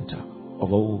center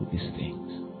of all these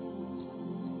things,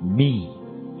 me,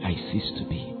 I cease to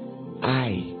be.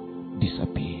 I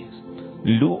disappears.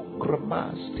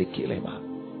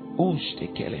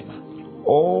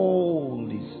 All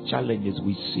these challenges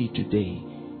we see today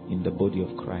in the body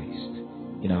of Christ,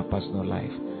 in our personal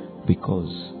life,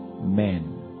 because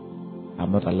men have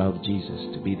not allowed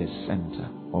Jesus to be the center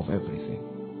of everything.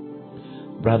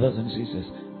 Brothers and sisters,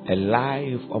 a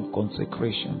life of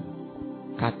consecration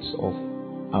cuts off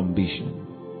ambition.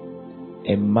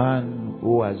 A man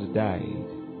who has died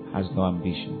has no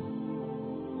ambition.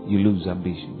 You lose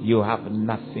ambition. You have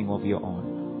nothing of your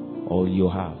own. All you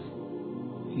have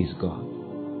is God.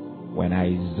 When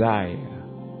Isaiah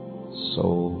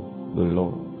saw the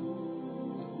Lord,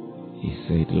 he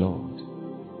said, Lord,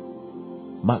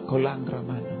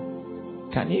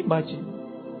 can you imagine?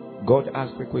 God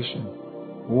asked the question,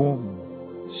 whom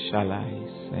shall I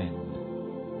send?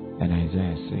 And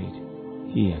Isaiah said,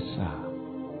 here, sir.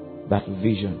 That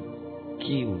vision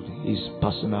killed his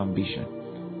personal ambition.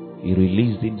 He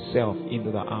released himself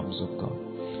into the arms of God.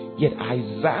 Yet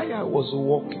Isaiah was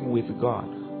walking with God.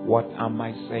 What am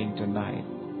I saying tonight?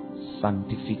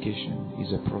 Sanctification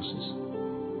is a process.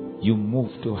 you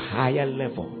move to a higher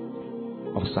level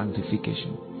of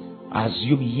sanctification. As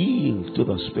you yield to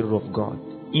the Spirit of God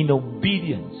in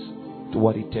obedience to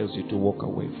what He tells you to walk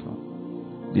away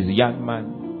from. This young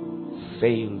man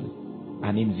failed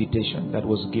an invitation that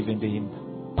was given to him,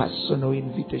 personal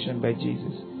invitation by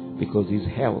Jesus, because his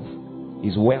health,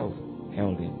 his wealth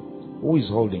held him. Who is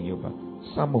holding you back?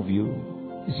 Some of you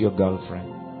is your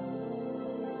girlfriend.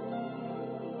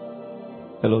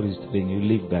 The Lord is telling you,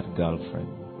 leave that girlfriend,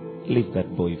 leave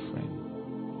that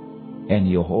boyfriend, and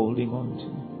you're holding on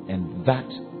to. And that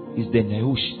is the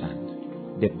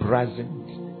Nehushtan, the brazen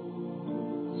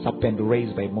serpent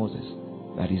raised by Moses,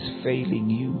 that is failing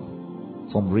you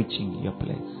from reaching your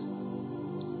place.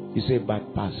 You say,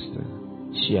 but Pastor,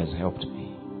 she has helped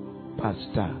me.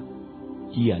 Pastor,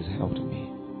 he has helped me.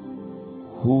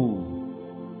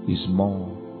 Who is more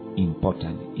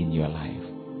important in your life?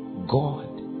 God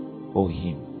or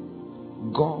him?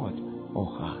 God or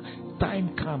her?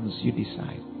 Time comes, you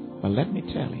decide. But let me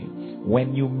tell you,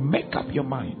 when you make up your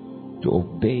mind to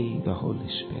obey the Holy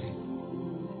Spirit,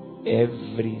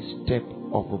 every step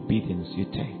of obedience you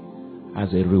take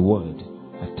has a reward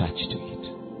attached to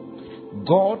it.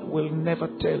 God will never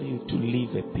tell you to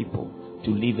leave a people,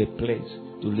 to leave a place,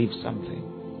 to leave something,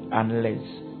 unless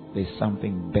there's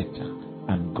something better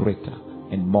and greater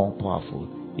and more powerful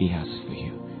He has for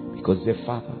you. Because the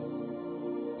Father,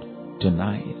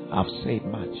 tonight I've said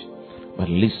much, but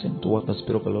listen to what the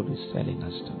Spirit of the Lord is telling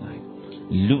us tonight.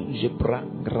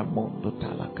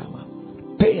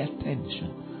 Pay attention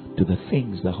to the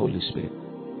things the Holy Spirit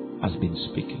has been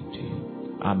speaking to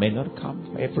you. I may not come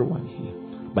for everyone here,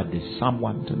 but there's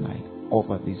someone tonight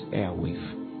over this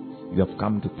airwave. You have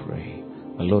come to pray.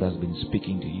 The Lord has been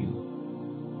speaking to you.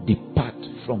 Depart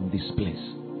from this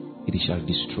place. It shall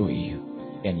destroy you.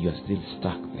 And you are still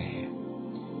stuck there.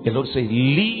 The Lord says,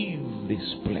 leave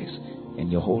this place.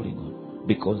 And you're holding on.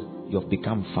 Because you have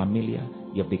become familiar.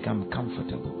 You have become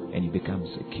comfortable. And you become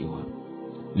secure.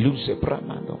 You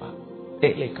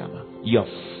have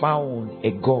found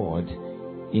a God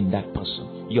in that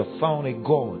person. You have found a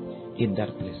God in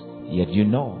that place. Yet you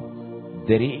know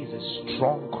there is a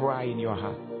strong cry in your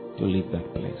heart to leave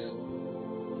that place.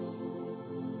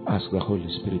 Ask the Holy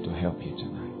Spirit to help you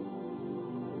tonight.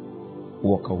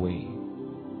 Walk away.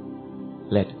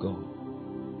 Let go.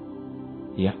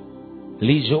 Yeah.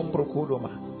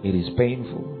 It is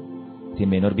painful. It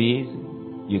may not be easy.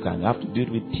 You can have to do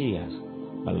it with tears.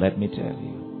 But let me tell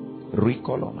you,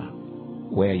 Rikoloma,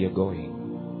 where you're going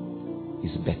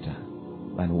is better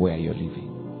than where you're living.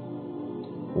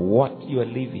 What you are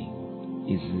living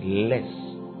is less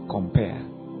compared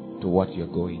to what you're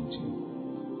going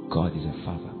to. God is a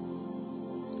Father.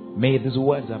 May these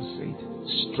words I've said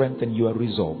strengthen your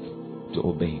resolve to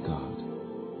obey God.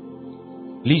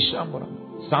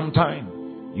 Sometimes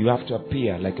you have to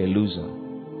appear like a loser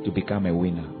to become a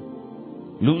winner.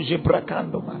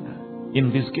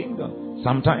 In this kingdom,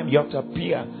 sometimes you have to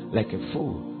appear like a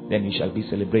fool, then you shall be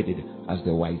celebrated as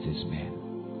the wisest man.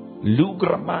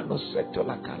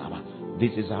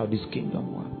 This is how this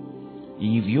kingdom works.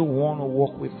 If you want to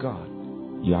walk with God,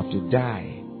 you have to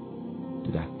die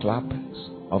to the clappers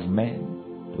of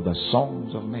men, to the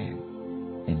songs of men,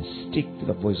 and stick to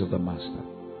the voice of the Master.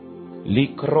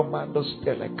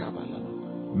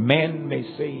 Men may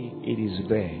say it is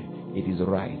there, it is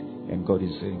right, and God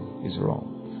is saying it's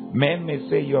wrong. Men may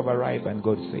say you have arrived, and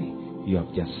God say you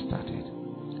have just started.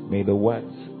 May the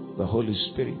words the Holy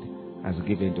Spirit has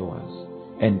given to us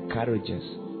encourage us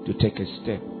to take a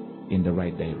step in the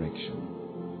right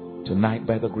direction. Tonight,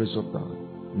 by the grace of God,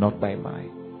 not by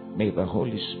mine, may the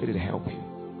Holy Spirit help you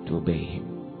to obey Him.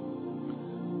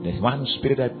 The one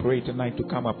Spirit I pray tonight to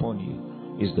come upon you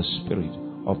is the Spirit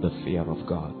of the fear of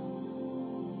God.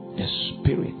 The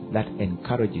Spirit that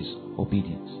encourages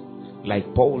obedience.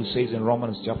 Like Paul says in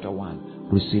Romans chapter 1,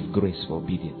 receive grace for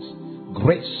obedience.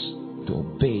 Grace to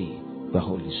obey the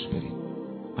Holy Spirit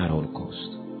at all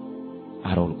cost.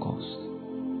 At all cost.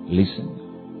 Listen,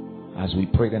 as we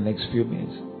pray the next few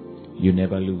minutes, you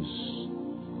never lose.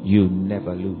 You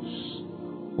never lose.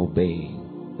 Obey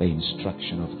the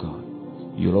instruction of God.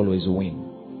 You'll always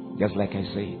win. Just like I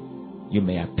said, you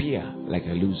may appear like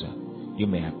a loser. You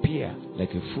may appear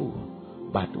like a fool.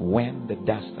 But when the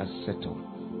dust has settled,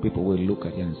 people will look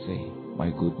at you and say, my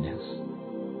goodness,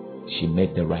 she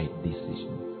made the right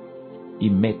decision. He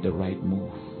made the right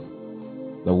move.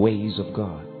 The ways of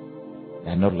God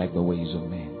are not like the ways of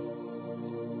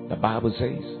men. The Bible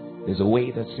says there's a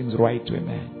way that seems right to a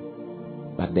man,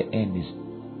 but the end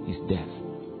is death.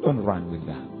 Don't run with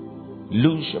that.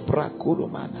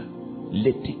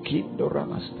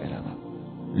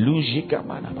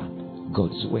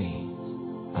 God's way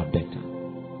are better.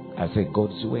 I say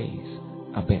God's ways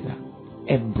are better.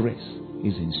 Embrace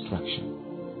His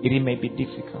instruction. It may be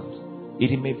difficult.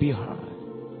 It may be hard.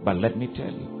 But let me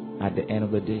tell you, at the end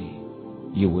of the day,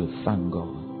 you will thank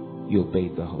God you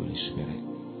obeyed the Holy Spirit.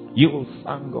 You will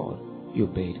thank God you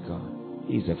obeyed God.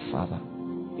 He's a Father.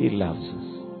 He loves us.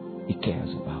 He cares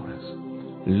about us.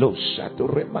 Lo shato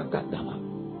remagadama.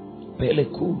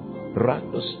 Peleku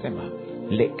randostema.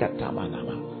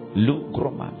 Lekatamanama. Lu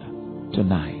gromanda.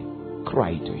 Tonight,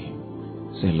 cry to Him.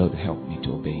 Say, Lord, help me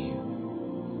to obey You.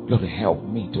 Lord, help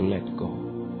me to let go.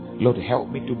 Lord, help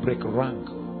me to break rank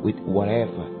with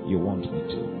whatever You want me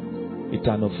to.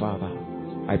 Eternal Father,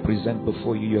 I present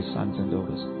before You your sons and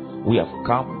daughters. We have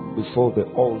come before the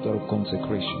altar of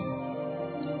consecration,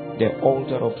 the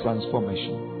altar of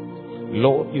transformation.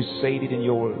 Lord, You said it in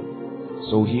Your word.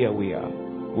 So here we are.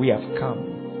 We have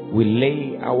come. We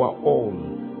lay our all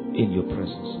in Your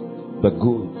presence. The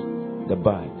good, the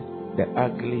bad, the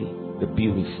ugly, the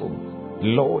beautiful.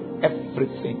 Lord,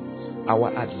 everything, our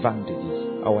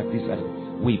advantages, our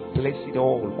disadvantages, we place it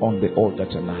all on the altar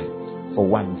tonight. For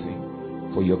one thing,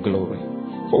 for Your glory.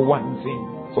 For one thing,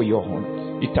 for Your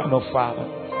honor. Eternal Father,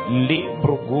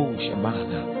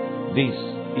 this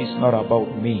is not about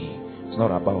me. It's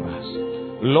not about us.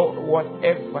 Lord,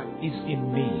 whatever is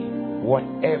in me,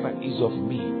 whatever is of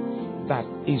me, that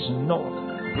is not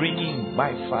bringing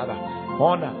my Father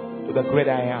honor to the great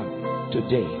I am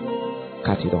today,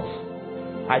 cut it off.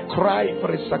 I cry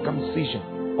for a circumcision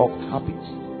of habits,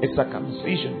 a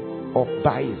circumcision of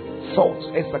bias, thoughts,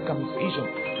 a circumcision,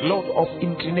 Lord, of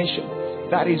inclination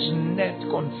that is not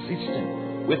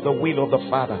consistent with the will of the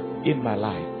Father in my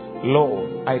life.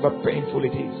 Lord, however painful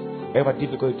it is, however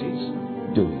difficult it is,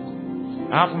 do it.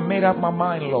 I've made up my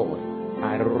mind, Lord.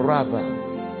 I'd rather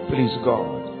please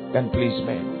God than please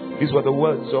men. These were the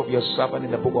words of Your servant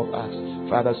in the book of Acts.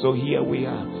 Father, so here we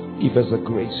are. Give us a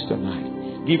grace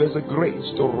tonight. Give us a grace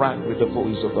to run with the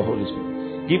voice of the Holy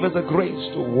Spirit. Give us a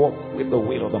grace to walk with the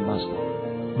will of the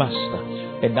Master. Master,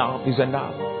 enough is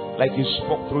enough. Like You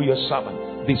spoke through Your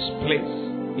servant, this place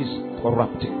is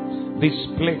corrupted. This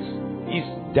place is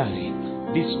dying.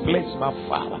 This place, my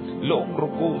Father,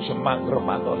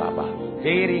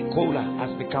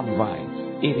 has become vile.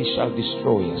 It shall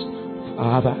destroy us.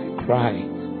 Father, I cry,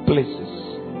 places,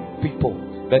 people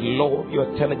that, Lord, You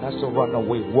are telling us to run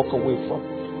away, walk away from.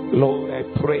 Lord, I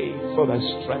pray for the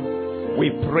strength. We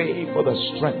pray for the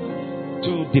strength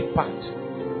to depart,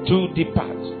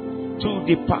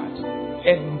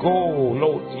 and go,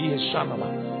 Lord,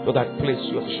 to that place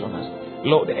You have shown us.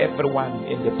 Lord, everyone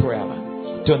in the prayer line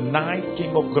tonight,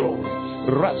 King of Glory,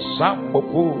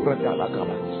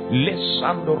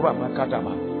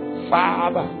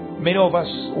 Father, many of us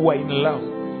who are in love,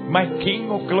 my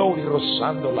King of Glory,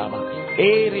 Rosando Lama,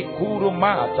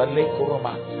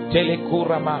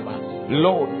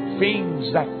 Lord,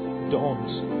 things that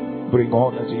don't bring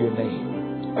honor to Your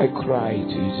name, I cry to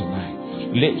You tonight.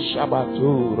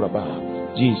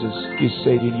 Jesus, You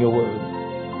said in Your word,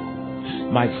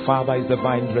 my Father is the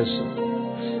vine dresser.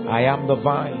 I am the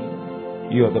vine.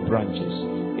 You are the branches.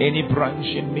 Any branch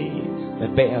in me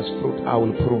that bears fruit, I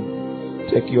will prune.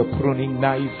 Take Your pruning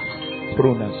knife,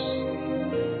 prune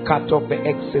us. Cut off the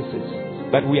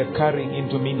excesses that we are carrying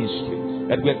into ministry,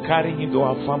 that we are carrying into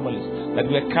our families, that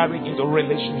we are carrying into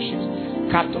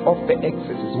relationships. Cut off the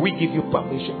excesses. We give You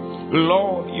permission.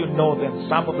 Lord, You know them.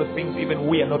 Some of the things even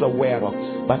we are not aware of.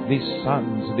 But these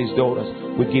sons, these daughters,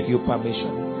 we give You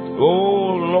permission.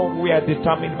 Oh Lord, we are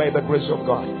determined by the grace of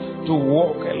God to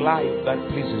walk a life that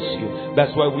pleases You.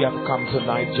 That's why we have come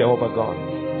tonight, Jehovah God.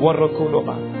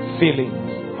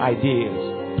 Feelings,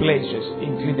 ideas, pleasures,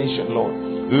 inclination, Lord.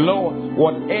 Lord,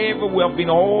 whatever we have been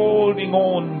holding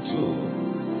on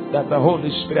to, that the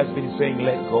Holy Spirit has been saying,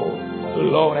 let go.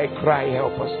 Lord, I cry,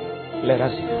 help us. Let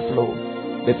us flow.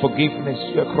 The forgiveness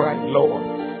You are crying,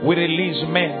 Lord. We release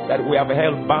men that we have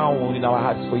held bound in our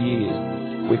hearts for years.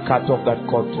 We cut off that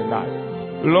cord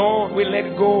tonight. Lord, we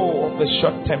let go of the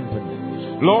short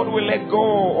temperament. Lord, we let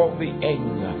go of the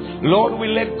anger. Lord, we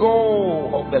let go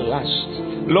of the lust.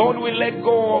 Lord, we let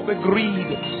go of the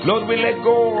greed. Lord, we let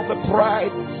go of the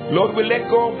pride. Lord, we let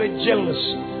go of the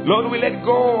jealousy. Lord, we let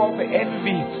go of the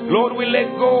envy. Lord, we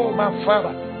let go, my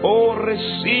Father. Oh,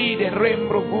 reside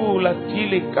rembrogula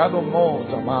tilicado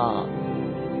motama.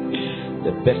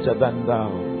 The better than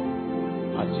thou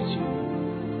attitude.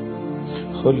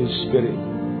 Holy Spirit,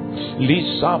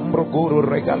 Lisambro Guru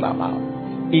Regalama,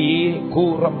 E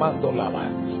Kuramandolama,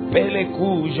 Pele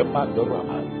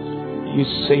Kujamandorama. You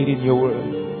say it in Your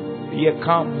word. Here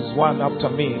comes one after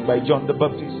me by John the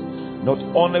Baptist. Not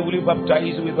only will He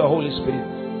baptize you with the Holy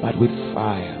Spirit, but with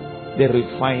fire. the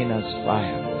refiner's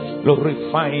fire. Lord,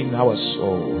 refine our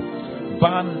soul.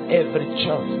 Burn every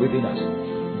chaff within us.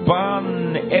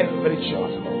 Burn every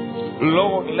chaff, Lord.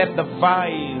 Lord, let the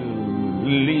fire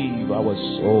leave our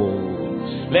soul.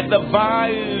 Let the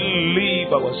fire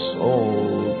leave our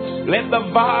soul. Let the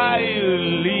fire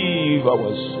leave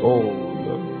our soul.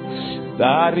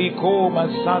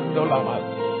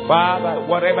 Father,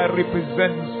 whatever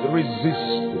represents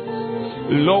resistance,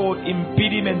 Lord,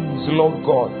 impediments, Lord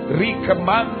God,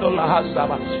 recommando la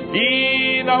hasaba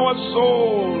in our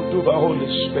soul to the Holy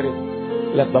Spirit.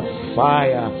 Let the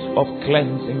fire of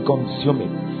cleansing consume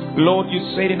it. Lord, you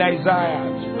said in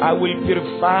Isaiah, I will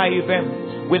purify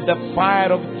them with the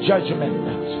fire of judgment.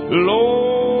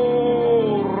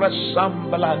 Lord,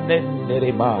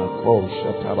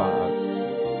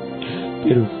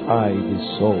 purify the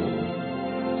soul.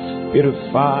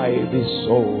 Purify the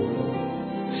soul.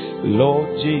 Lord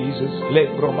Jesus, let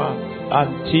Roma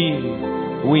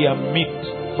until we are meet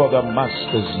for the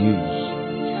Master's use.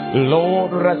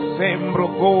 Lord, Rasembro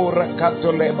Gora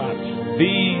Catolema,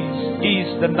 this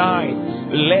is the night.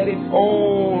 Let it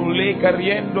all le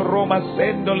cariendo Roma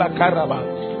sendo la caraba.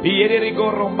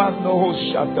 Ierigo romando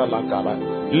hoshata la caba.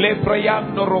 Le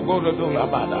prayando rogodo la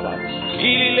manaba.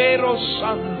 Ilero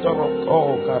santo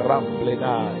roco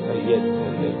caramplena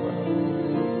yete leva.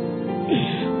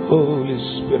 Holy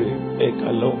Spirit,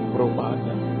 ekalom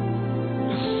romana.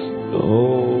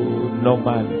 Oh, no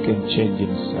man can change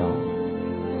himself.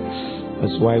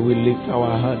 That's why we lift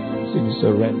our hands in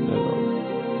surrender, Lord.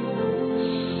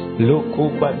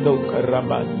 Lokuba no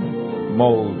karaman,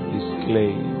 mold this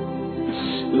clay.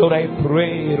 Lord, I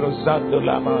pray, Rosando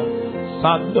Lama,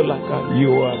 Sandolaka,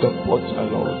 you are the potter,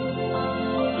 Lord.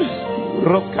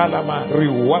 Rokalama,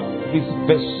 rework this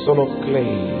vessel of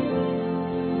clay.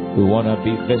 We want to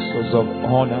be vessels of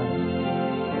honor.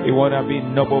 We want to be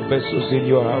noble vessels in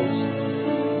your house.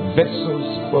 Vessels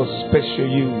for special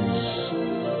use.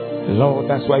 Lord,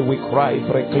 that's why we cry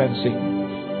for a cleansing.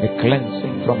 A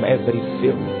cleansing from every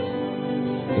filth.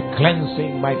 A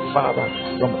cleansing, my Father,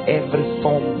 from every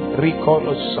form,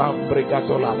 recolo sambre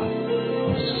gatolama,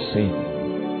 of sin.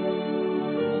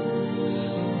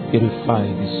 Purify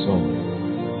the soul.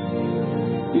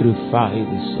 Purify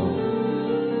the soul.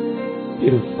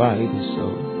 Purify the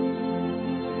soul.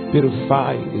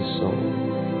 Purify the soul.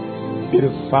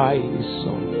 Purify the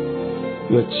soul.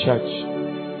 Your church,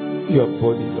 your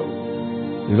body, Lord.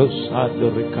 Losado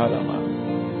recalama.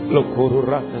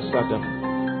 Lokururata sadam.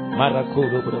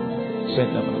 Marakuru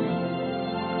Sendama.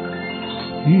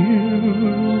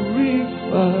 Purify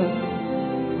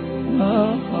my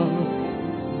heart.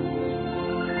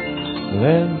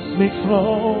 Cleanse me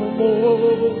from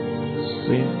all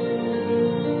sin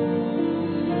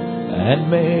and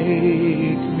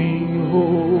make me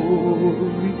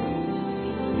holy.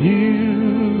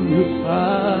 Purify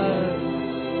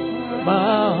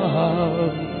my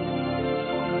heart.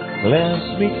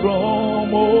 Cleanse me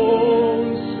from all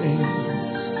sins.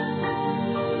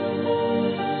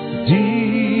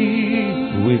 Deep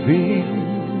within,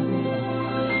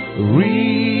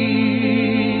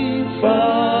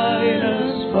 refine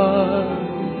us by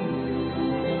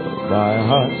my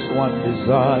heart's one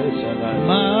desire tonight.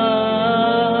 My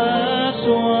heart's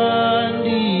one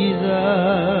desire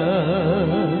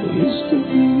is to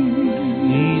be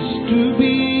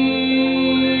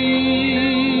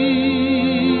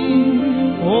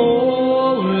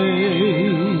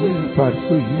apart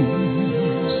for you,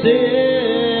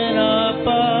 set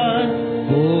apart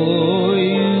for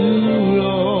you,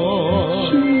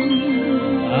 Lord.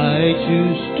 I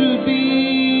choose to be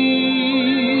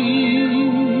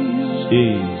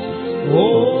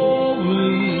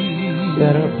holy.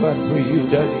 Set apart for you,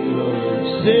 Daddy Lord.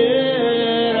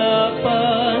 Set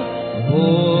apart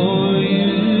for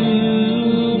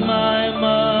you, my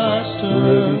Master.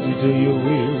 Ready to do your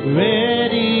will.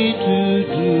 Ready to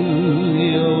do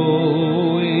your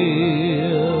will.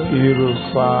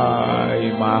 Purify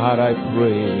my heart, I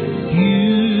pray.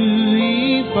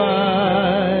 Purify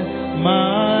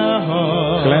my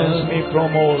heart. Cleanse me from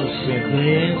all sin.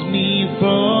 Cleanse me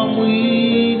from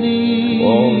within.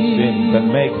 All sins and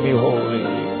make me holy.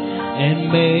 And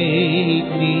make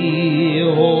me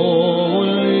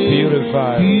holy.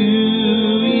 Purify.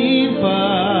 Purify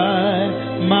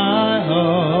my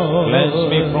heart. Cleanse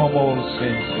me from all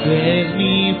sins. Cleanse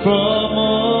me from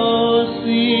all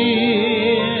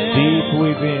sin. Deep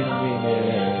within me.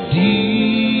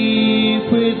 Deep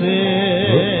within.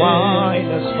 Refine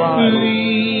us, Father.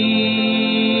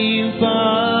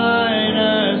 Refine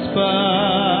us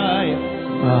by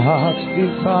My heart's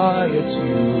desire to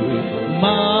my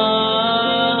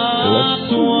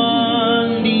heart's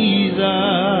one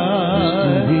desire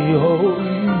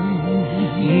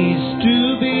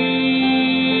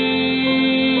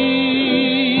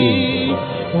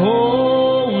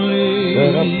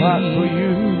apart for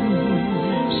you.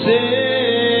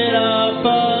 Set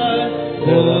apart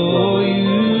for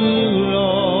you,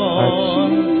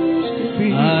 Lord.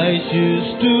 I choose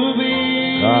to be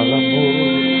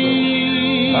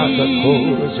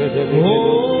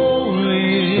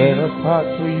holy. Set apart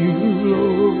for you,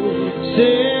 Lord.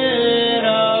 Set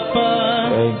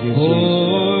apart Thank you, for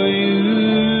Jesus. you,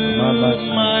 My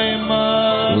Master. my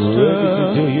Master. Ready to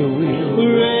do your will.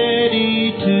 Ready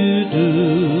to do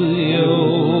your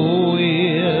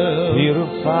will.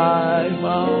 Purify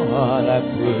my heart, I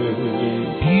pray.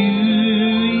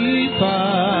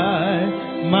 Purify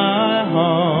my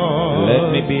heart.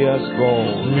 Let me be as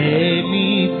gold. Let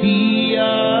me be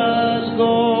as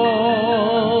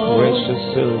gold. Precious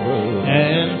silver.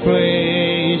 And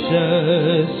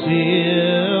precious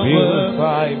silver.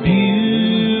 Purify me.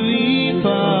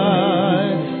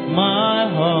 Purify my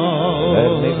heart.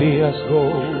 Let me be as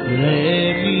gold.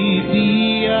 Let me be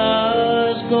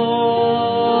as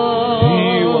gold.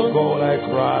 Pure gold, I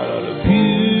cry.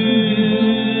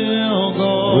 Pure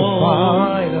gold.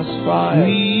 Refine us, fire.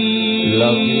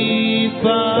 Love you. The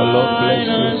Lord bless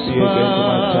you. See you again to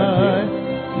my champion.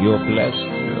 You're blessed.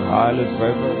 Highly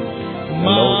favored. The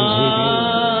Lord is with you.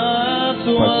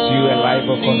 Pursue a life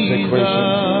of consecration.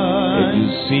 If you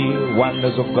see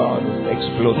wonders of God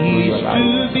explode through your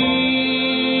life.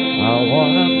 I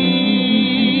wanna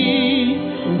be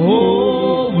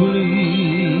holy.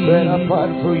 set apart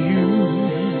for you.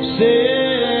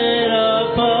 Set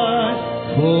apart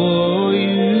for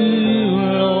you,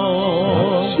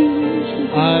 Lord.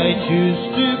 I choose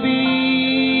to be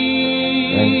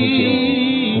Thank you,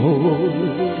 Jesus.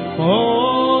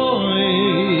 holy.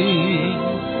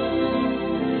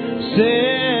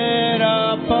 Set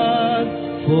apart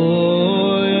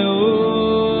for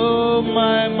you,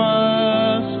 my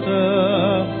Master.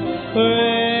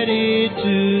 Ready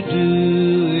to do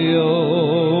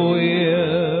your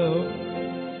will.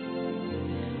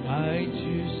 I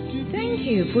choose to be. Thank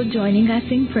you for joining us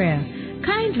in prayer.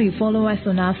 Kindly follow us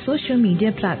on our social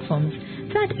media platforms.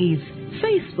 That is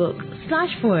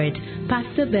Facebook/forward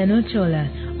Pastor Ben Ochola,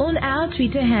 on our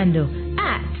Twitter handle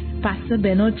 @Pastor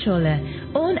Ben Ochola,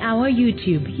 on our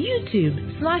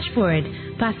YouTube/forward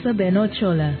Pastor Ben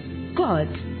Ochola. God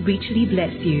richly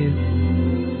bless you.